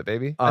want all of it,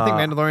 baby. I think Uh,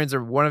 Mandalorians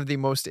are one of the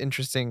most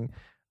interesting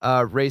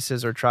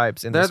races or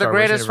tribes in They're the the Star Wars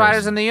greatest universe.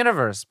 fighters in the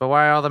universe, but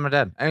why all of them are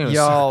dead? Anyways.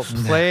 Y'all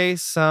play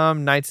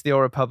some Knights of the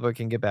Old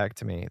Republic and get back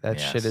to me. That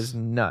shit Yes. is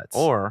nuts.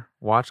 Or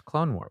watch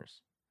Clone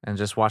Wars and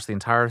just watch the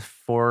entire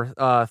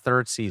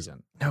third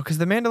season. no, because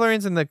the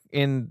Mandalorians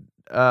in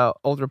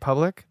Old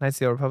Republic, Knights of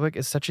the Old Republic,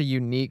 is such a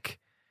unique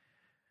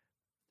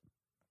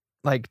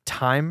like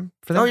time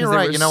for them. Oh, 'cause you're they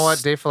right. were You know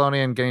what? Dave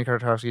Filoni and Genny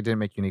Tartakovsky didn't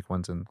make unique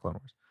ones in Clone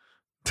Wars.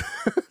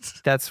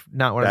 That's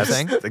not what I'm That's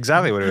saying.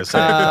 exactly what it was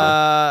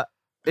saying.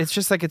 It's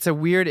just like it's a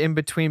weird in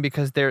between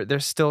because they're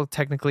still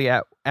technically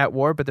at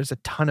war, but there's a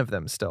ton of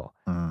them still,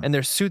 Mm. and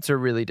their suits are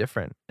really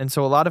different, and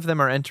so a lot of them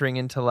are entering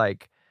into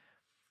like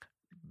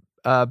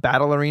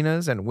battle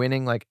arenas and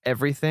winning like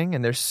everything,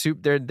 and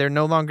they're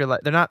no longer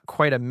like they're not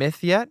quite a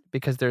myth yet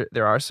because there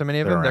are so many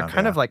of They're them. They're around,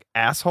 kind yeah. of like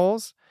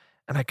assholes,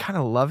 and I kind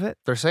of love it.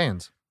 They're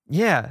Saiyans.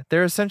 Yeah,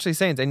 they're essentially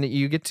Saiyans, and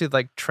you get to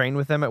like train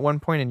with them at one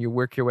point, and you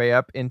work your way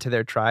up into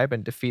their tribe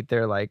and defeat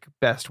their like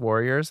best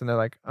warriors, and they're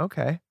like,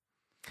 okay,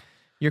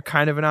 you're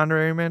kind of an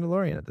honorary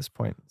Mandalorian at this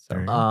point. So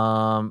There you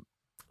go.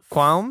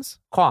 qualms?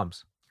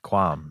 Qualms.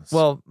 Qualms.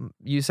 Well,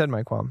 you said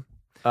my qualm.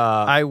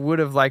 I would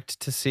have liked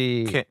to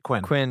see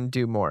Quinn. Quinn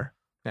do more.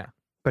 Yeah.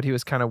 but he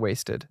was kind of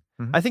wasted.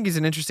 I think he's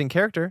an interesting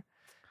character,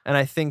 and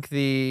I think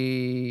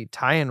the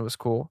tie-in was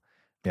cool.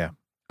 Yeah.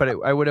 But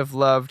I would have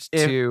loved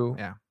to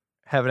yeah.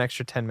 have an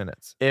extra 10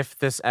 minutes. If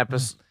this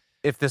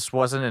if this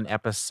wasn't an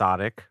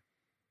episodic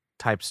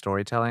type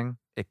storytelling,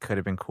 it could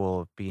have been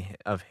cool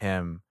of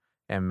him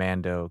and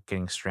Mando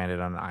getting stranded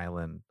on an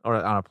island or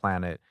on a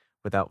planet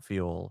without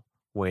fuel,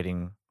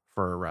 waiting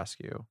for a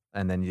rescue,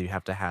 and then you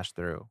have to hash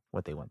through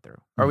what they went through.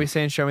 Are we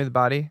saying show me the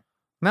body?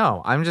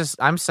 No,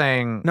 I'm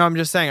saying No, I'm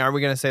just saying, are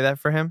we going to say that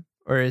for him?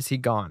 Or is he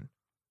gone?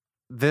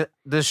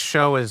 this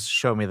show is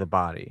show me the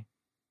body.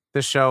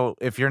 This show,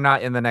 if you're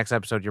not in the next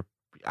episode,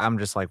 I'm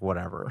just like,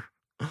 whatever.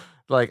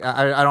 Like,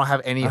 I don't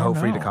have any I don't hope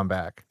for you to know. come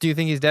back. Do you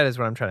think he's dead is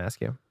what I'm trying to ask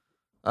you.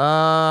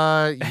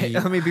 Ye-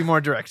 Let me be more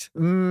direct.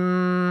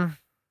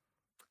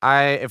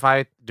 I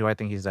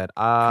think he's dead.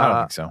 I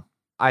don't think so.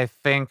 I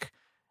think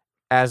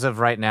as of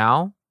right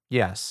now,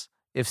 yes.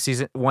 If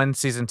when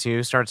season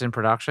 2 starts in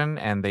production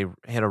and they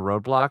hit a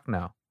roadblock,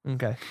 no.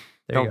 Okay.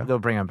 There you go. They'll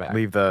bring him back.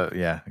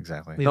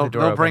 Exactly. Leave the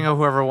door They'll bring open.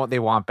 whoever they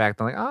want back.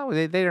 They're like, oh,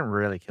 they didn't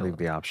really kill Leave him.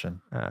 the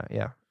option.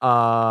 Yeah.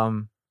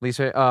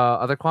 Lisa,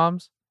 other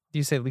qualms? Do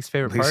you say least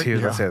favorite At least part? he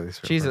let's say at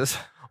least. Jesus.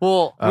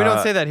 Well, We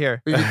don't say that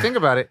here. If you think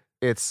about it,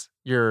 it's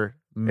your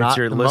not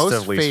your the list most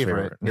of least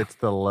favorite. favorite. It's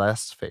the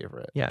less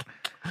favorite. Yeah.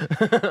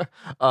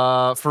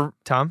 For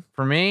Tom?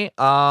 me,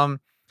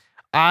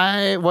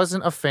 I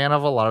wasn't a fan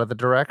of a lot of the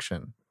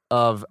direction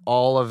of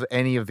all of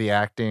any of the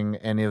acting,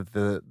 any of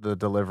the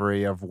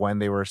delivery of when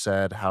they were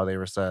said, how they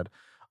were said.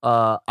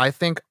 I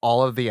think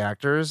all of the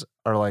actors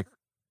are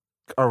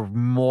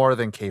more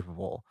than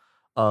capable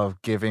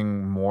of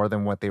giving more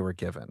than what they were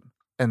given.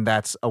 And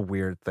that's a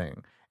weird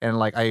thing.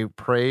 And I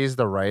praise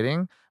the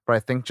writing, but I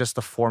think just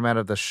the format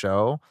of the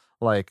show,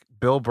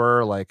 Bill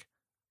Burr,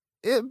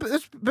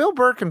 Bill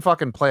Burr can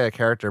fucking play a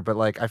character, but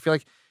I feel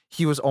like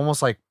he was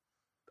almost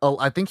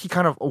I think he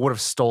kind of would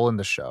have stolen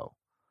the show.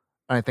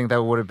 And I think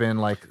that would have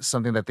been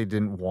something that they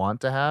didn't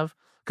want to have.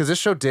 Because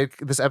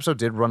this episode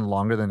did run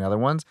longer than the other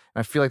ones.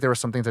 And I feel like there were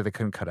some things that they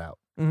couldn't cut out.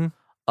 Mhm.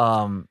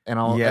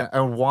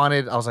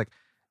 I was like,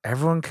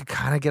 everyone could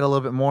kind of get a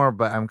little bit more,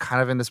 but I'm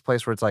kind of in this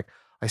place where it's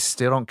I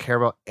still don't care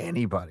about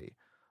anybody.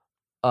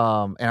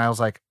 And I was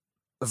like,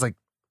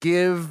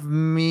 give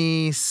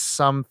me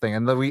something.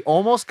 And then we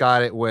almost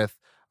got it with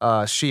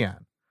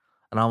Xi'an.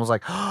 And I was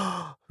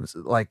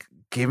like,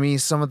 give me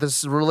some of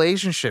this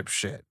relationship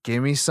shit.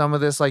 Give me some of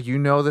this,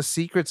 the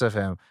secrets of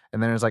him.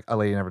 And then it's a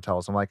lady never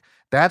tells. I'm like,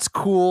 that's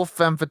cool,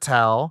 femme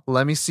fatale.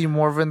 Let me see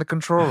more of it in the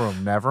control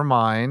room. Never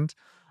mind.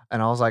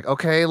 And I was like,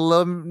 okay.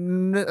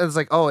 It's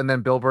oh, and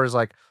then Bill Burr's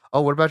like,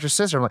 oh, what about your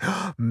sister? I'm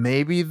like,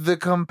 maybe the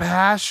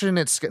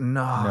compassionate.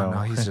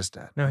 No, he's just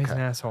dead. No, he's Okay.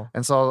 an asshole.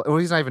 And so, well,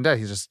 he's not even dead.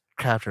 He's just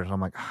captured. And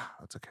I'm like,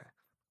 that's okay.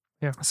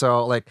 Yeah.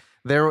 So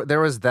there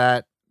was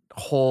that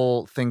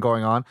whole thing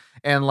going on,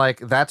 and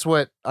that's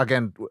what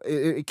again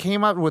it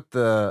came out with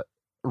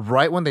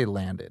right when they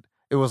landed.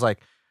 It was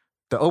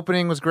the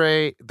opening was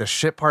great, the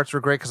shit parts were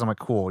great because I'm like,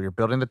 cool, you're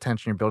building the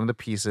tension, you're building the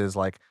pieces.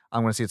 I'm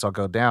gonna see it's all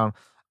go down,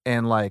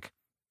 and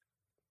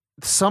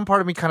some part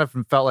of me kind of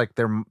felt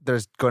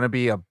there's going to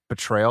be a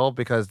betrayal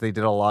because they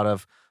did a lot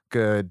of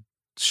good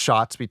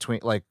shots between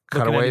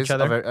cutaways each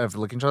other. of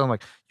looking at each other. I'm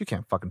like, you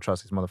can't fucking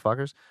trust these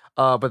motherfuckers.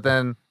 But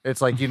then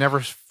it's you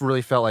never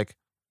really felt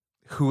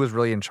who was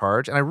really in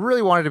charge. And I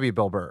really wanted to be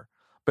Bill Burr,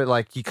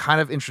 but you kind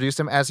of introduced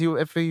him as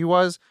if he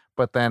was,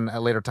 but then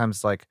at later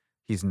times it's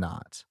he's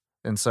not.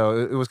 And so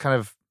it was kind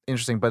of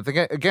interesting. But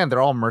again,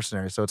 they're all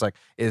mercenaries. So it's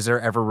is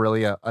there ever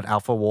really an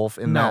alpha wolf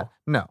in No. that?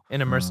 No.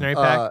 In a mercenary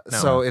pack? No.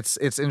 So it's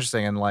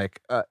interesting, and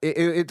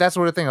that's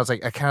sort of thing. I was I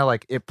kind of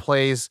it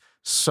plays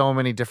so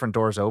many different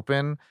doors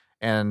open,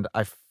 and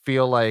I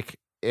feel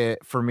it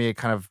for me. It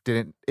kind of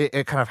didn't.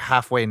 It kind of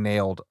halfway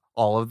nailed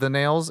all of the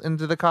nails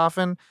into the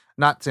coffin.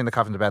 Not saying the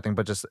coffin's a bad thing,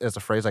 but just as a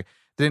phrase,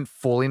 didn't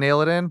fully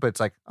nail it in. But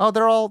it's oh,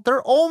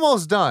 they're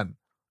almost done.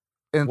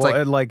 And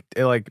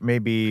it's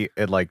maybe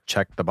it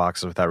checked the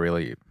boxes without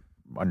really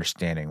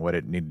understanding what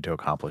it needed to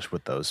accomplish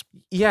with those.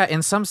 Yeah,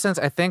 in some sense,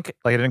 I think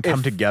It didn't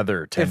come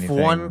together to if anything.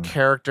 one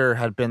character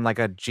had been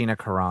a Gina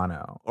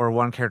Carano, or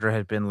one character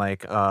had been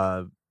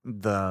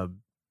the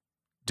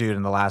dude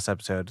in the last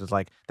episode, is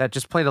that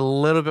just played a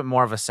little bit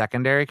more of a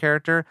secondary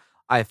character,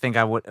 I think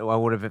I would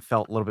have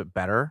felt a little bit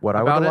better. What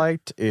I would about have it.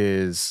 liked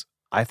is,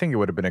 I think it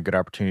would have been a good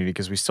opportunity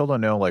because we still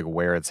don't know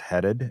where it's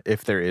headed,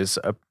 if there is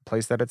a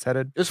place that it's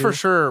headed. it's to. for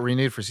sure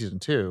renewed for season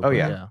 2. Oh, but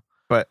yeah.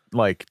 But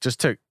just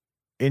to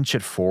inch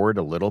it forward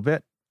a little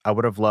bit, I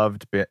would have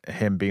loved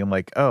him being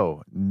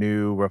oh,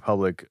 New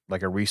Republic,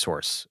 a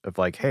resource of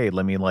hey,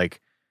 let me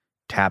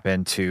tap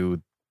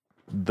into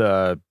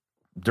the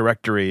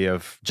directory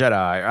of Jedi.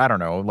 I don't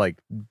know,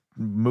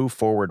 move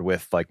forward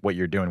with what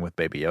you're doing with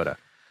Baby Yoda.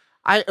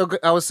 I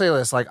would say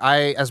this,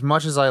 I as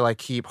much as I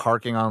keep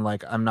harking on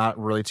I'm not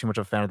really too much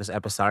of a fan of this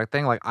episodic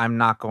thing, I'm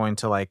not going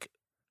to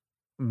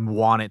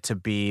want it to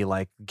be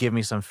give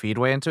me some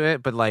feedway into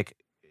it, but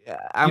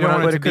I'm You don't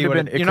gonna want it to it be could have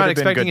what been- you're it not could have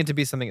been expecting good. it to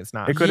be something it's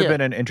not. It could have Yeah.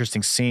 been an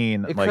interesting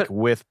scene, It could-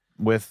 with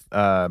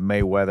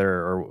Mayweather,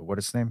 or what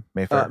is his name?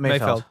 Mayfeld.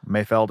 Mayfeld.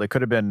 Mayfeld. It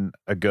could have been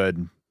a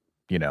good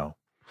you know,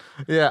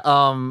 Yeah.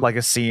 like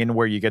a scene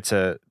where you get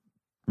to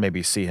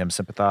maybe see him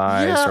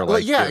sympathize yeah, or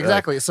like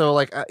exactly. So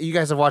like you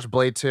guys have watched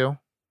Blade 2?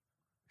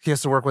 He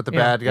has to work with the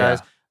Yeah. bad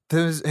guys.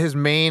 His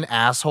main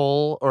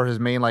asshole or his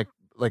main like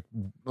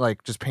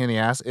just pain in the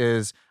ass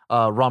is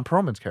Ron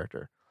Perlman's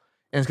character.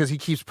 And it's because he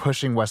keeps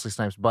pushing Wesley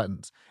Snipes'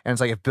 buttons. And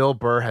it's like if Bill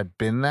Burr had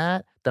been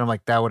that, then I'm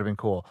like, that would have been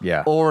cool.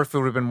 Yeah. Or if it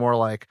would have been more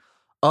like,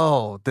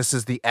 oh, this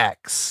is the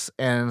X.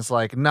 And it's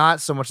like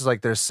not so much as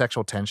like there's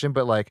sexual tension,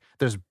 but like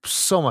there's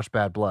so much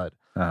bad blood.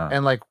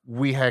 And like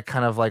we had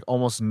kind of like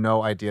almost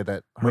no idea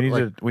that we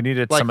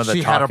needed like, some of the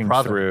she had a talking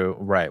brother. through.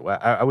 Right.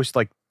 I wish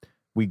like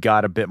we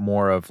got a bit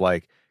more of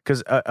like,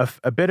 because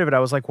a bit of it, I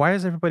was like, why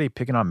is everybody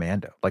picking on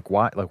Mando? Like,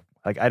 why?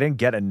 Like I didn't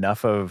get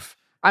enough of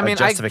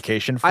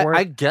justification for it.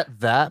 I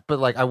get that, but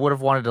like I would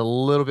have wanted a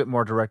little bit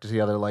more directed to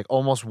the other. Like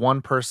almost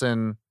one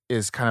person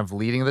is kind of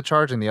leading the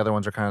charge, and the other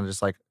ones are kind of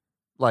just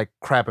like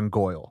Crab and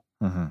Goyle.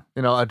 Mm-hmm.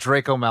 You know, a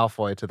Draco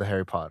Malfoy to the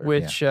Harry Potter,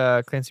 Which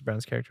Clancy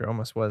Brown's character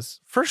almost was.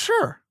 for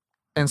sure.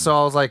 And so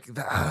I was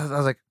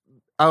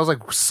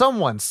like,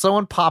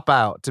 someone pop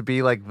out to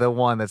be like the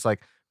one that's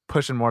like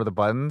pushing more of the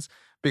buttons,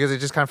 because it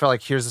just kind of felt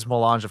like here's this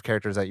melange of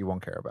characters that you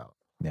won't care about.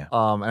 Yeah.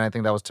 And I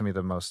think that was to me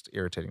the most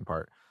irritating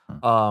part.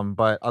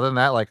 But other than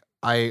that, like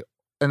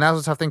and that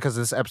was a tough thing because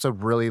this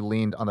episode really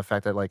leaned on the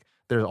fact that like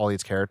there's all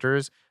these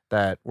characters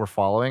that we're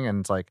following, and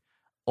it's like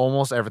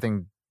almost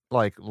everything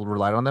like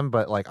relied on them.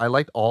 But like I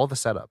liked all the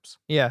setups,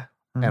 Yeah.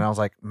 and I was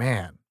like,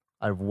 man,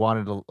 I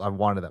wanted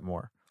that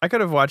more. I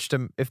could have watched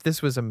him if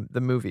this was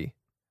the movie.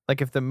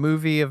 Like if the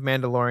movie of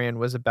Mandalorian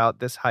was about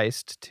this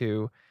heist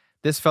too.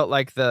 This felt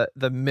like the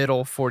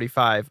middle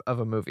 45 of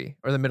a movie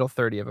or the middle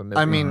 30 of a movie.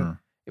 I mean,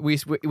 we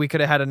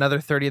could have had another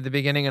 30 at the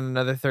beginning and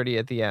another 30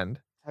 at the end.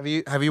 have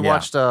you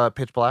watched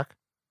Pitch Black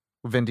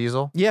with Vin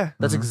Diesel? Yeah.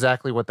 That's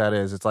exactly what that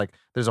is. It's like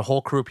there's a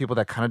whole crew of people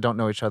that kind of don't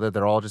know each other.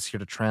 They're all just here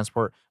to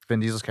transport Vin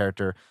Diesel's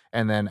character,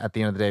 and then at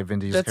the end of the day, Vin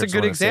Diesel's That's a character's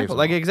good the one that saves example. them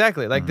Like all.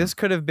 exactly. Like this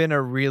could have been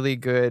a really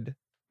good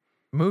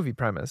movie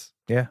premise.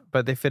 Yeah.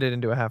 But they fit it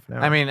into a half an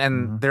hour. I mean,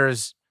 and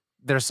there's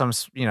some,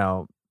 you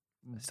know,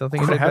 still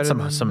think Could it's have had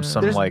better some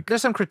than, like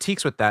there's some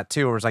critiques with that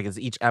too, where it's like, is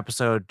each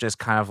episode just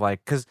kind of like,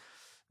 because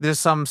there's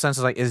some sense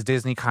of like, is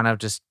Disney kind of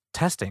just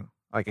testing,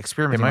 like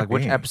experimenting, might like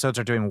which be. episodes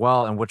are doing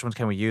well and which ones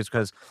can we use?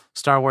 Because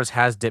Star Wars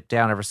has dipped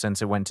down ever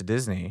since it went to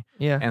Disney.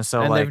 Yeah. And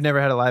so and like, they've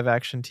never had a live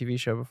action TV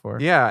show before.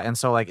 yeah, and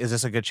so like, is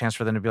this a good chance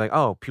for them to be like,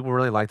 oh, people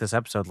really like this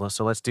episode,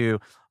 so let's do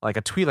like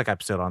a Twi'lek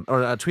episode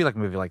or a Twi'lek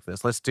movie like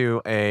this. Let's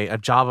do a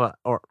Java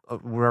or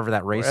wherever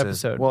that race is.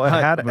 Episode. well, it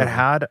Hut movie.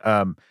 had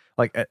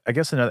like I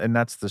guess another, and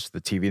that's just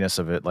the TV-ness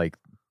of it. Like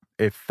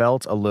it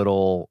felt a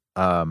little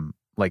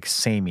like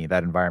samey,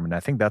 that environment. I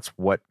think that's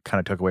what kind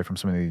of took away from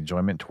some of the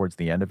enjoyment towards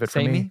the end of it for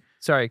me. Samey?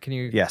 Sorry, can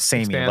you Yeah,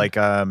 samey. expand?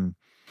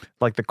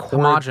 Like the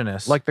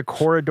Homogenous. like the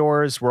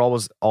corridors were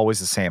always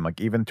the same. Like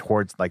even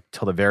towards like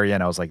till the very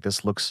end, I was like,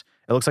 it looks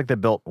like they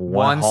built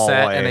one set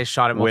hallway and they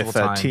shot it multiple with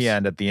times. a T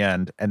end at the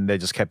end, and they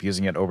just kept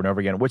using it over and over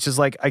again. Which is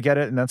like, I get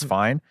it, and that's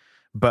fine.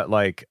 But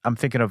like, I'm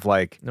thinking of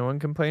like, No one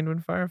complained when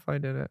Firefly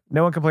did it.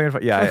 no one complained.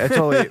 Yeah, I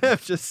totally, I'm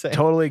just saying.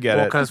 totally get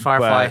Well, it. because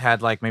Firefly but-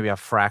 had like maybe a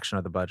fraction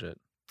of the budget.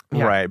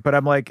 Yeah. Right, but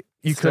I'm like,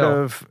 you could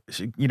Still. have,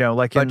 you know,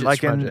 like in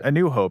Budget. A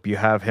New Hope, you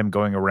have him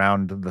going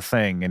around the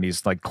thing, and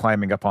he's like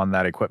climbing up on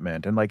that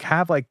equipment, and like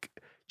have like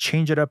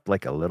change it up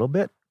like a little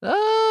bit.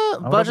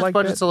 would've liked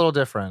Budget's it. a little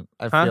different.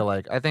 I Huh? feel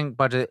like I think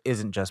budget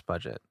isn't just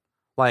budget.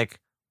 Like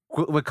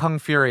with Kung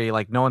Fury,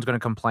 like no one's going to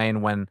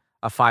complain when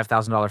a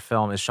 $5,000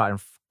 film is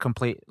shot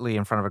completely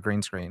in front of a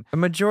green screen. A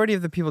majority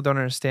of the people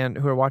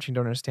who are watching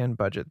don't understand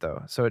budget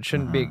though. So it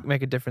shouldn't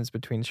make a difference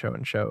between show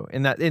and show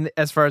in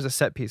as far as a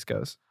set piece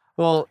goes.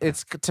 Well,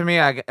 it's to me,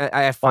 I Well,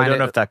 I find don't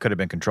know it. if that could have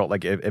been controlled.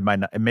 Like it might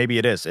not. Maybe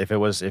it is. If that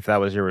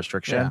was your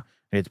restriction, Yeah.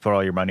 you need to put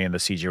all your money in the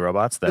CG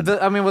robots. Then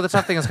I mean, well, the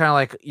tough thing is kind of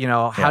like, you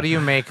know, how do you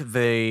make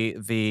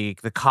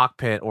the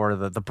cockpit or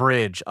the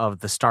bridge of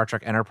the Star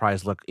Trek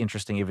Enterprise look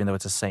interesting, even though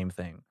it's the same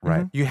thing?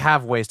 Right. You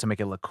have ways to make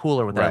it look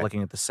cooler without Right.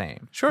 looking at the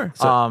same. Sure.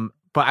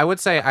 But I would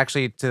say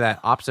actually to that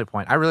opposite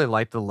point, I really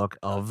like the look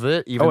of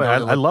it. Even oh,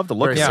 though I love the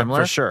look very of it,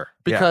 similar. for sure.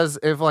 Yeah. because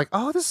if like,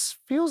 oh, this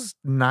feels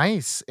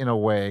nice in a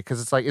way,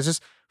 because it's like it's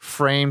just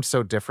framed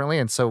so differently,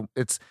 and so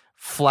it's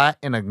flat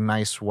in a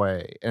nice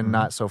way and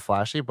not so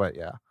flashy. But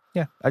yeah,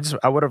 Yeah,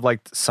 I would have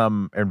liked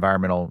some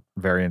environmental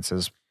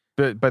variances,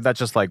 but that's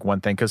just like one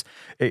thing, because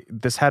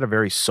this had a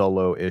very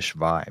Solo-ish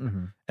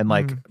vibe, and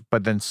like,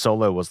 but then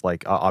Solo was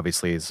like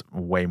obviously is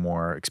way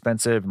more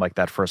expensive. Like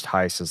that first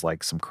heist is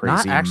like some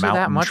crazy not actually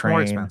mountain that much train.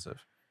 more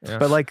expensive. Yeah.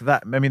 But like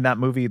that, I mean, that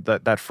movie,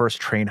 that first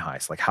train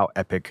heist, like how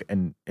epic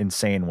and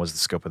insane was the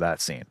scope of that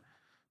scene?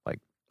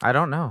 I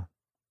don't know,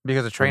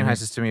 because the train Mhm.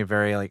 heist is to me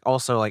very like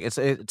also like it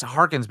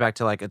harkens back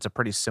to like it's a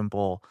pretty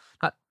simple,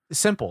 not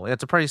simple.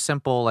 It's a pretty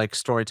simple like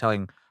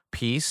storytelling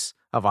piece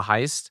of a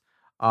heist,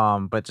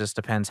 but just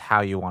depends how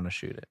you want to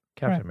shoot it.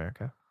 Captain Right.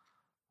 America.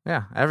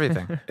 Yeah,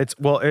 everything.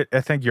 I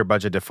think your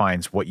budget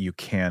defines what you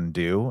can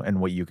do and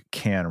what you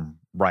can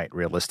write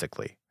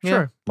realistically.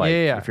 Sure. Like,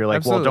 yeah. if you're like,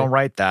 Absolutely. well, don't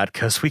write that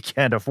because we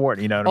can't afford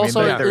it. You know what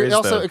Also, I mean? There is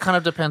it kind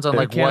of depends on You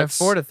like can't what's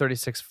afford a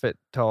 36-foot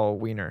tall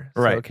wiener.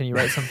 So Right. can you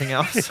write something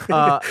else?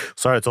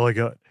 Sorry, that's all I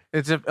got.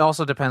 It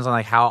also depends on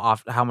like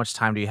how much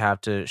time do you have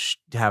to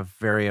have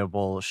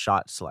variable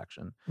shot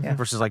selection Yeah.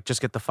 versus like just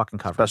get the fucking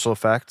cover. Special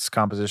effects,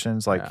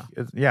 compositions, like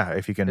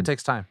if you can. It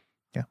takes time.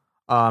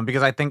 Yeah.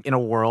 Because I think in a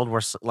world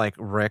where like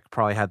Rick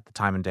probably had the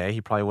time and day, he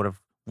probably would have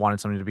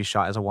wanted something to be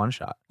shot as a one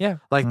shot. Yeah.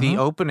 Like the Mhm.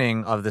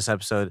 opening of this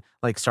episode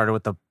like started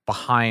with the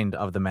behind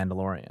of the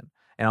Mandalorian,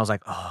 and I was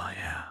like, oh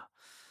yeah,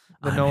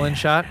 The I'm Nolan here.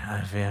 shot?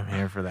 I'm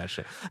here for that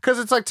shit. because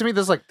it's like to me,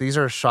 there's like these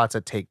are shots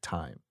that take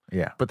time.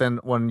 Yeah. But then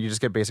when you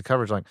just get basic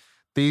coverage, like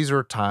these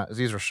are shot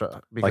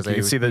because Like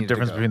you can see the needed to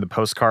difference go. between the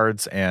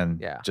postcards and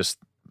Yeah. just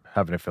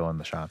having to fill in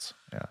the shots.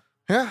 Yeah.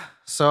 Yeah.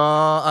 So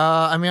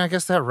I mean, I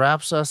guess that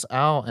wraps us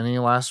out. Any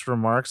last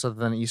remarks other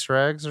than Easter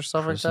eggs or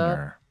stuff like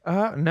that?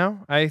 Prisoner. No.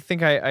 I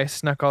think I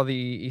snuck all the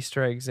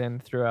Easter eggs in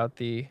throughout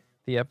the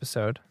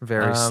episode.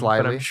 Very But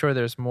slyly. I'm sure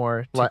there's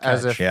more to Like,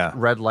 as catch. if Yeah.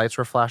 red lights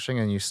were flashing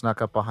and you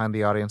snuck up behind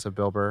the audience of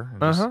Bill Burr and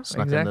just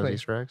snuck in exactly. those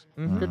Easter eggs.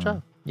 Mhm. Good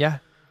job. Yeah.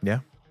 Yeah.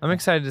 I'm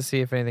excited to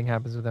see if anything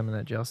happens with them in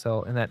that jail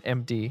cell, in that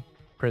empty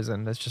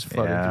prison that's just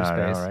floating Yeah, through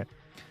I know, space. right?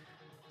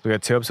 So we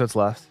got 2 episodes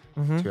left.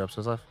 Mhm. 2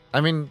 episodes left.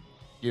 I mean,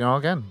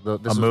 again, this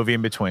A is- movie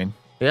in between.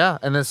 Yeah,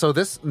 and then so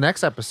this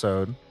next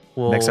episode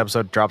will Next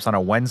episode drops on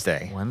a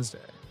Wednesday. Wednesday,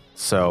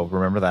 So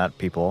remember that,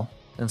 people.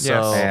 and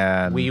Yes. so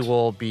And- we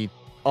will be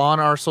on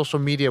our social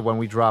media when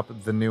we drop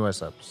the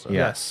newest episode.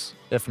 Yes.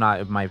 If not,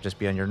 it might just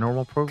be on your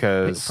normal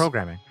 'Cause-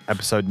 programming.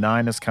 Episode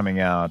 9 is coming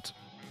out.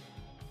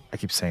 I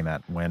keep saying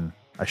that when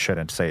I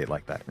shouldn't say it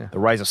like that. Yeah. The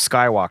Rise of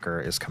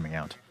Skywalker is coming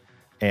out.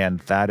 And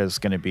that is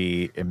going to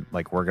be,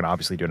 like, we're going to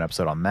obviously do an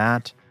episode on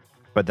that.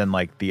 But then,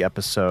 like, the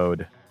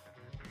episode.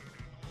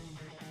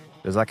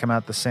 Does that come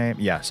out the same?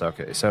 Yes.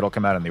 Okay. So it'll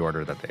come out in the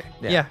order that they.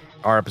 Yeah.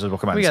 Our episode will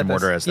come out We in the got same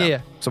this. order as Yeah, them.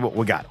 yeah. So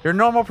we got it. Your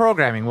normal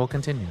programming will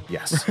continue.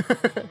 Yes.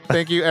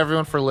 Thank you,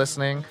 everyone, for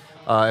listening.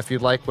 If you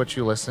like what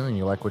you listen and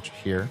you like what you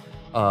hear,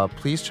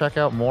 please check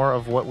out more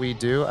of what we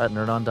do at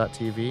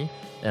nerdon.tv.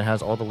 It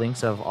has all the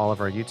links of all of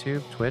our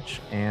YouTube, Twitch,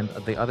 and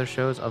the other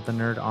shows of the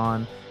Nerd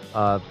On.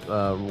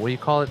 What do you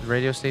call it?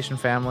 Radio station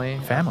family?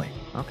 Family.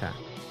 Okay.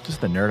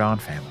 Just the Nerd On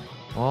family.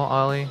 Well,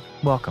 Ollie,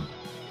 Welcome.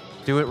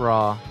 do it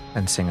raw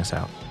and sing us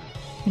out.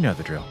 You know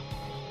the drill.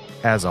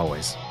 As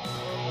always.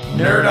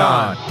 Nerd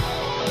on.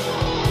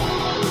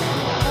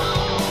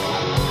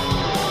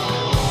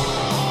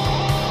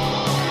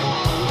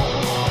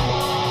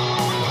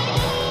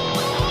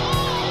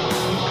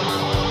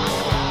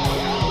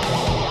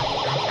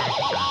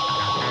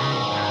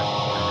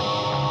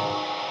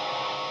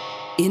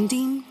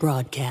 Ending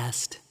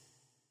broadcast.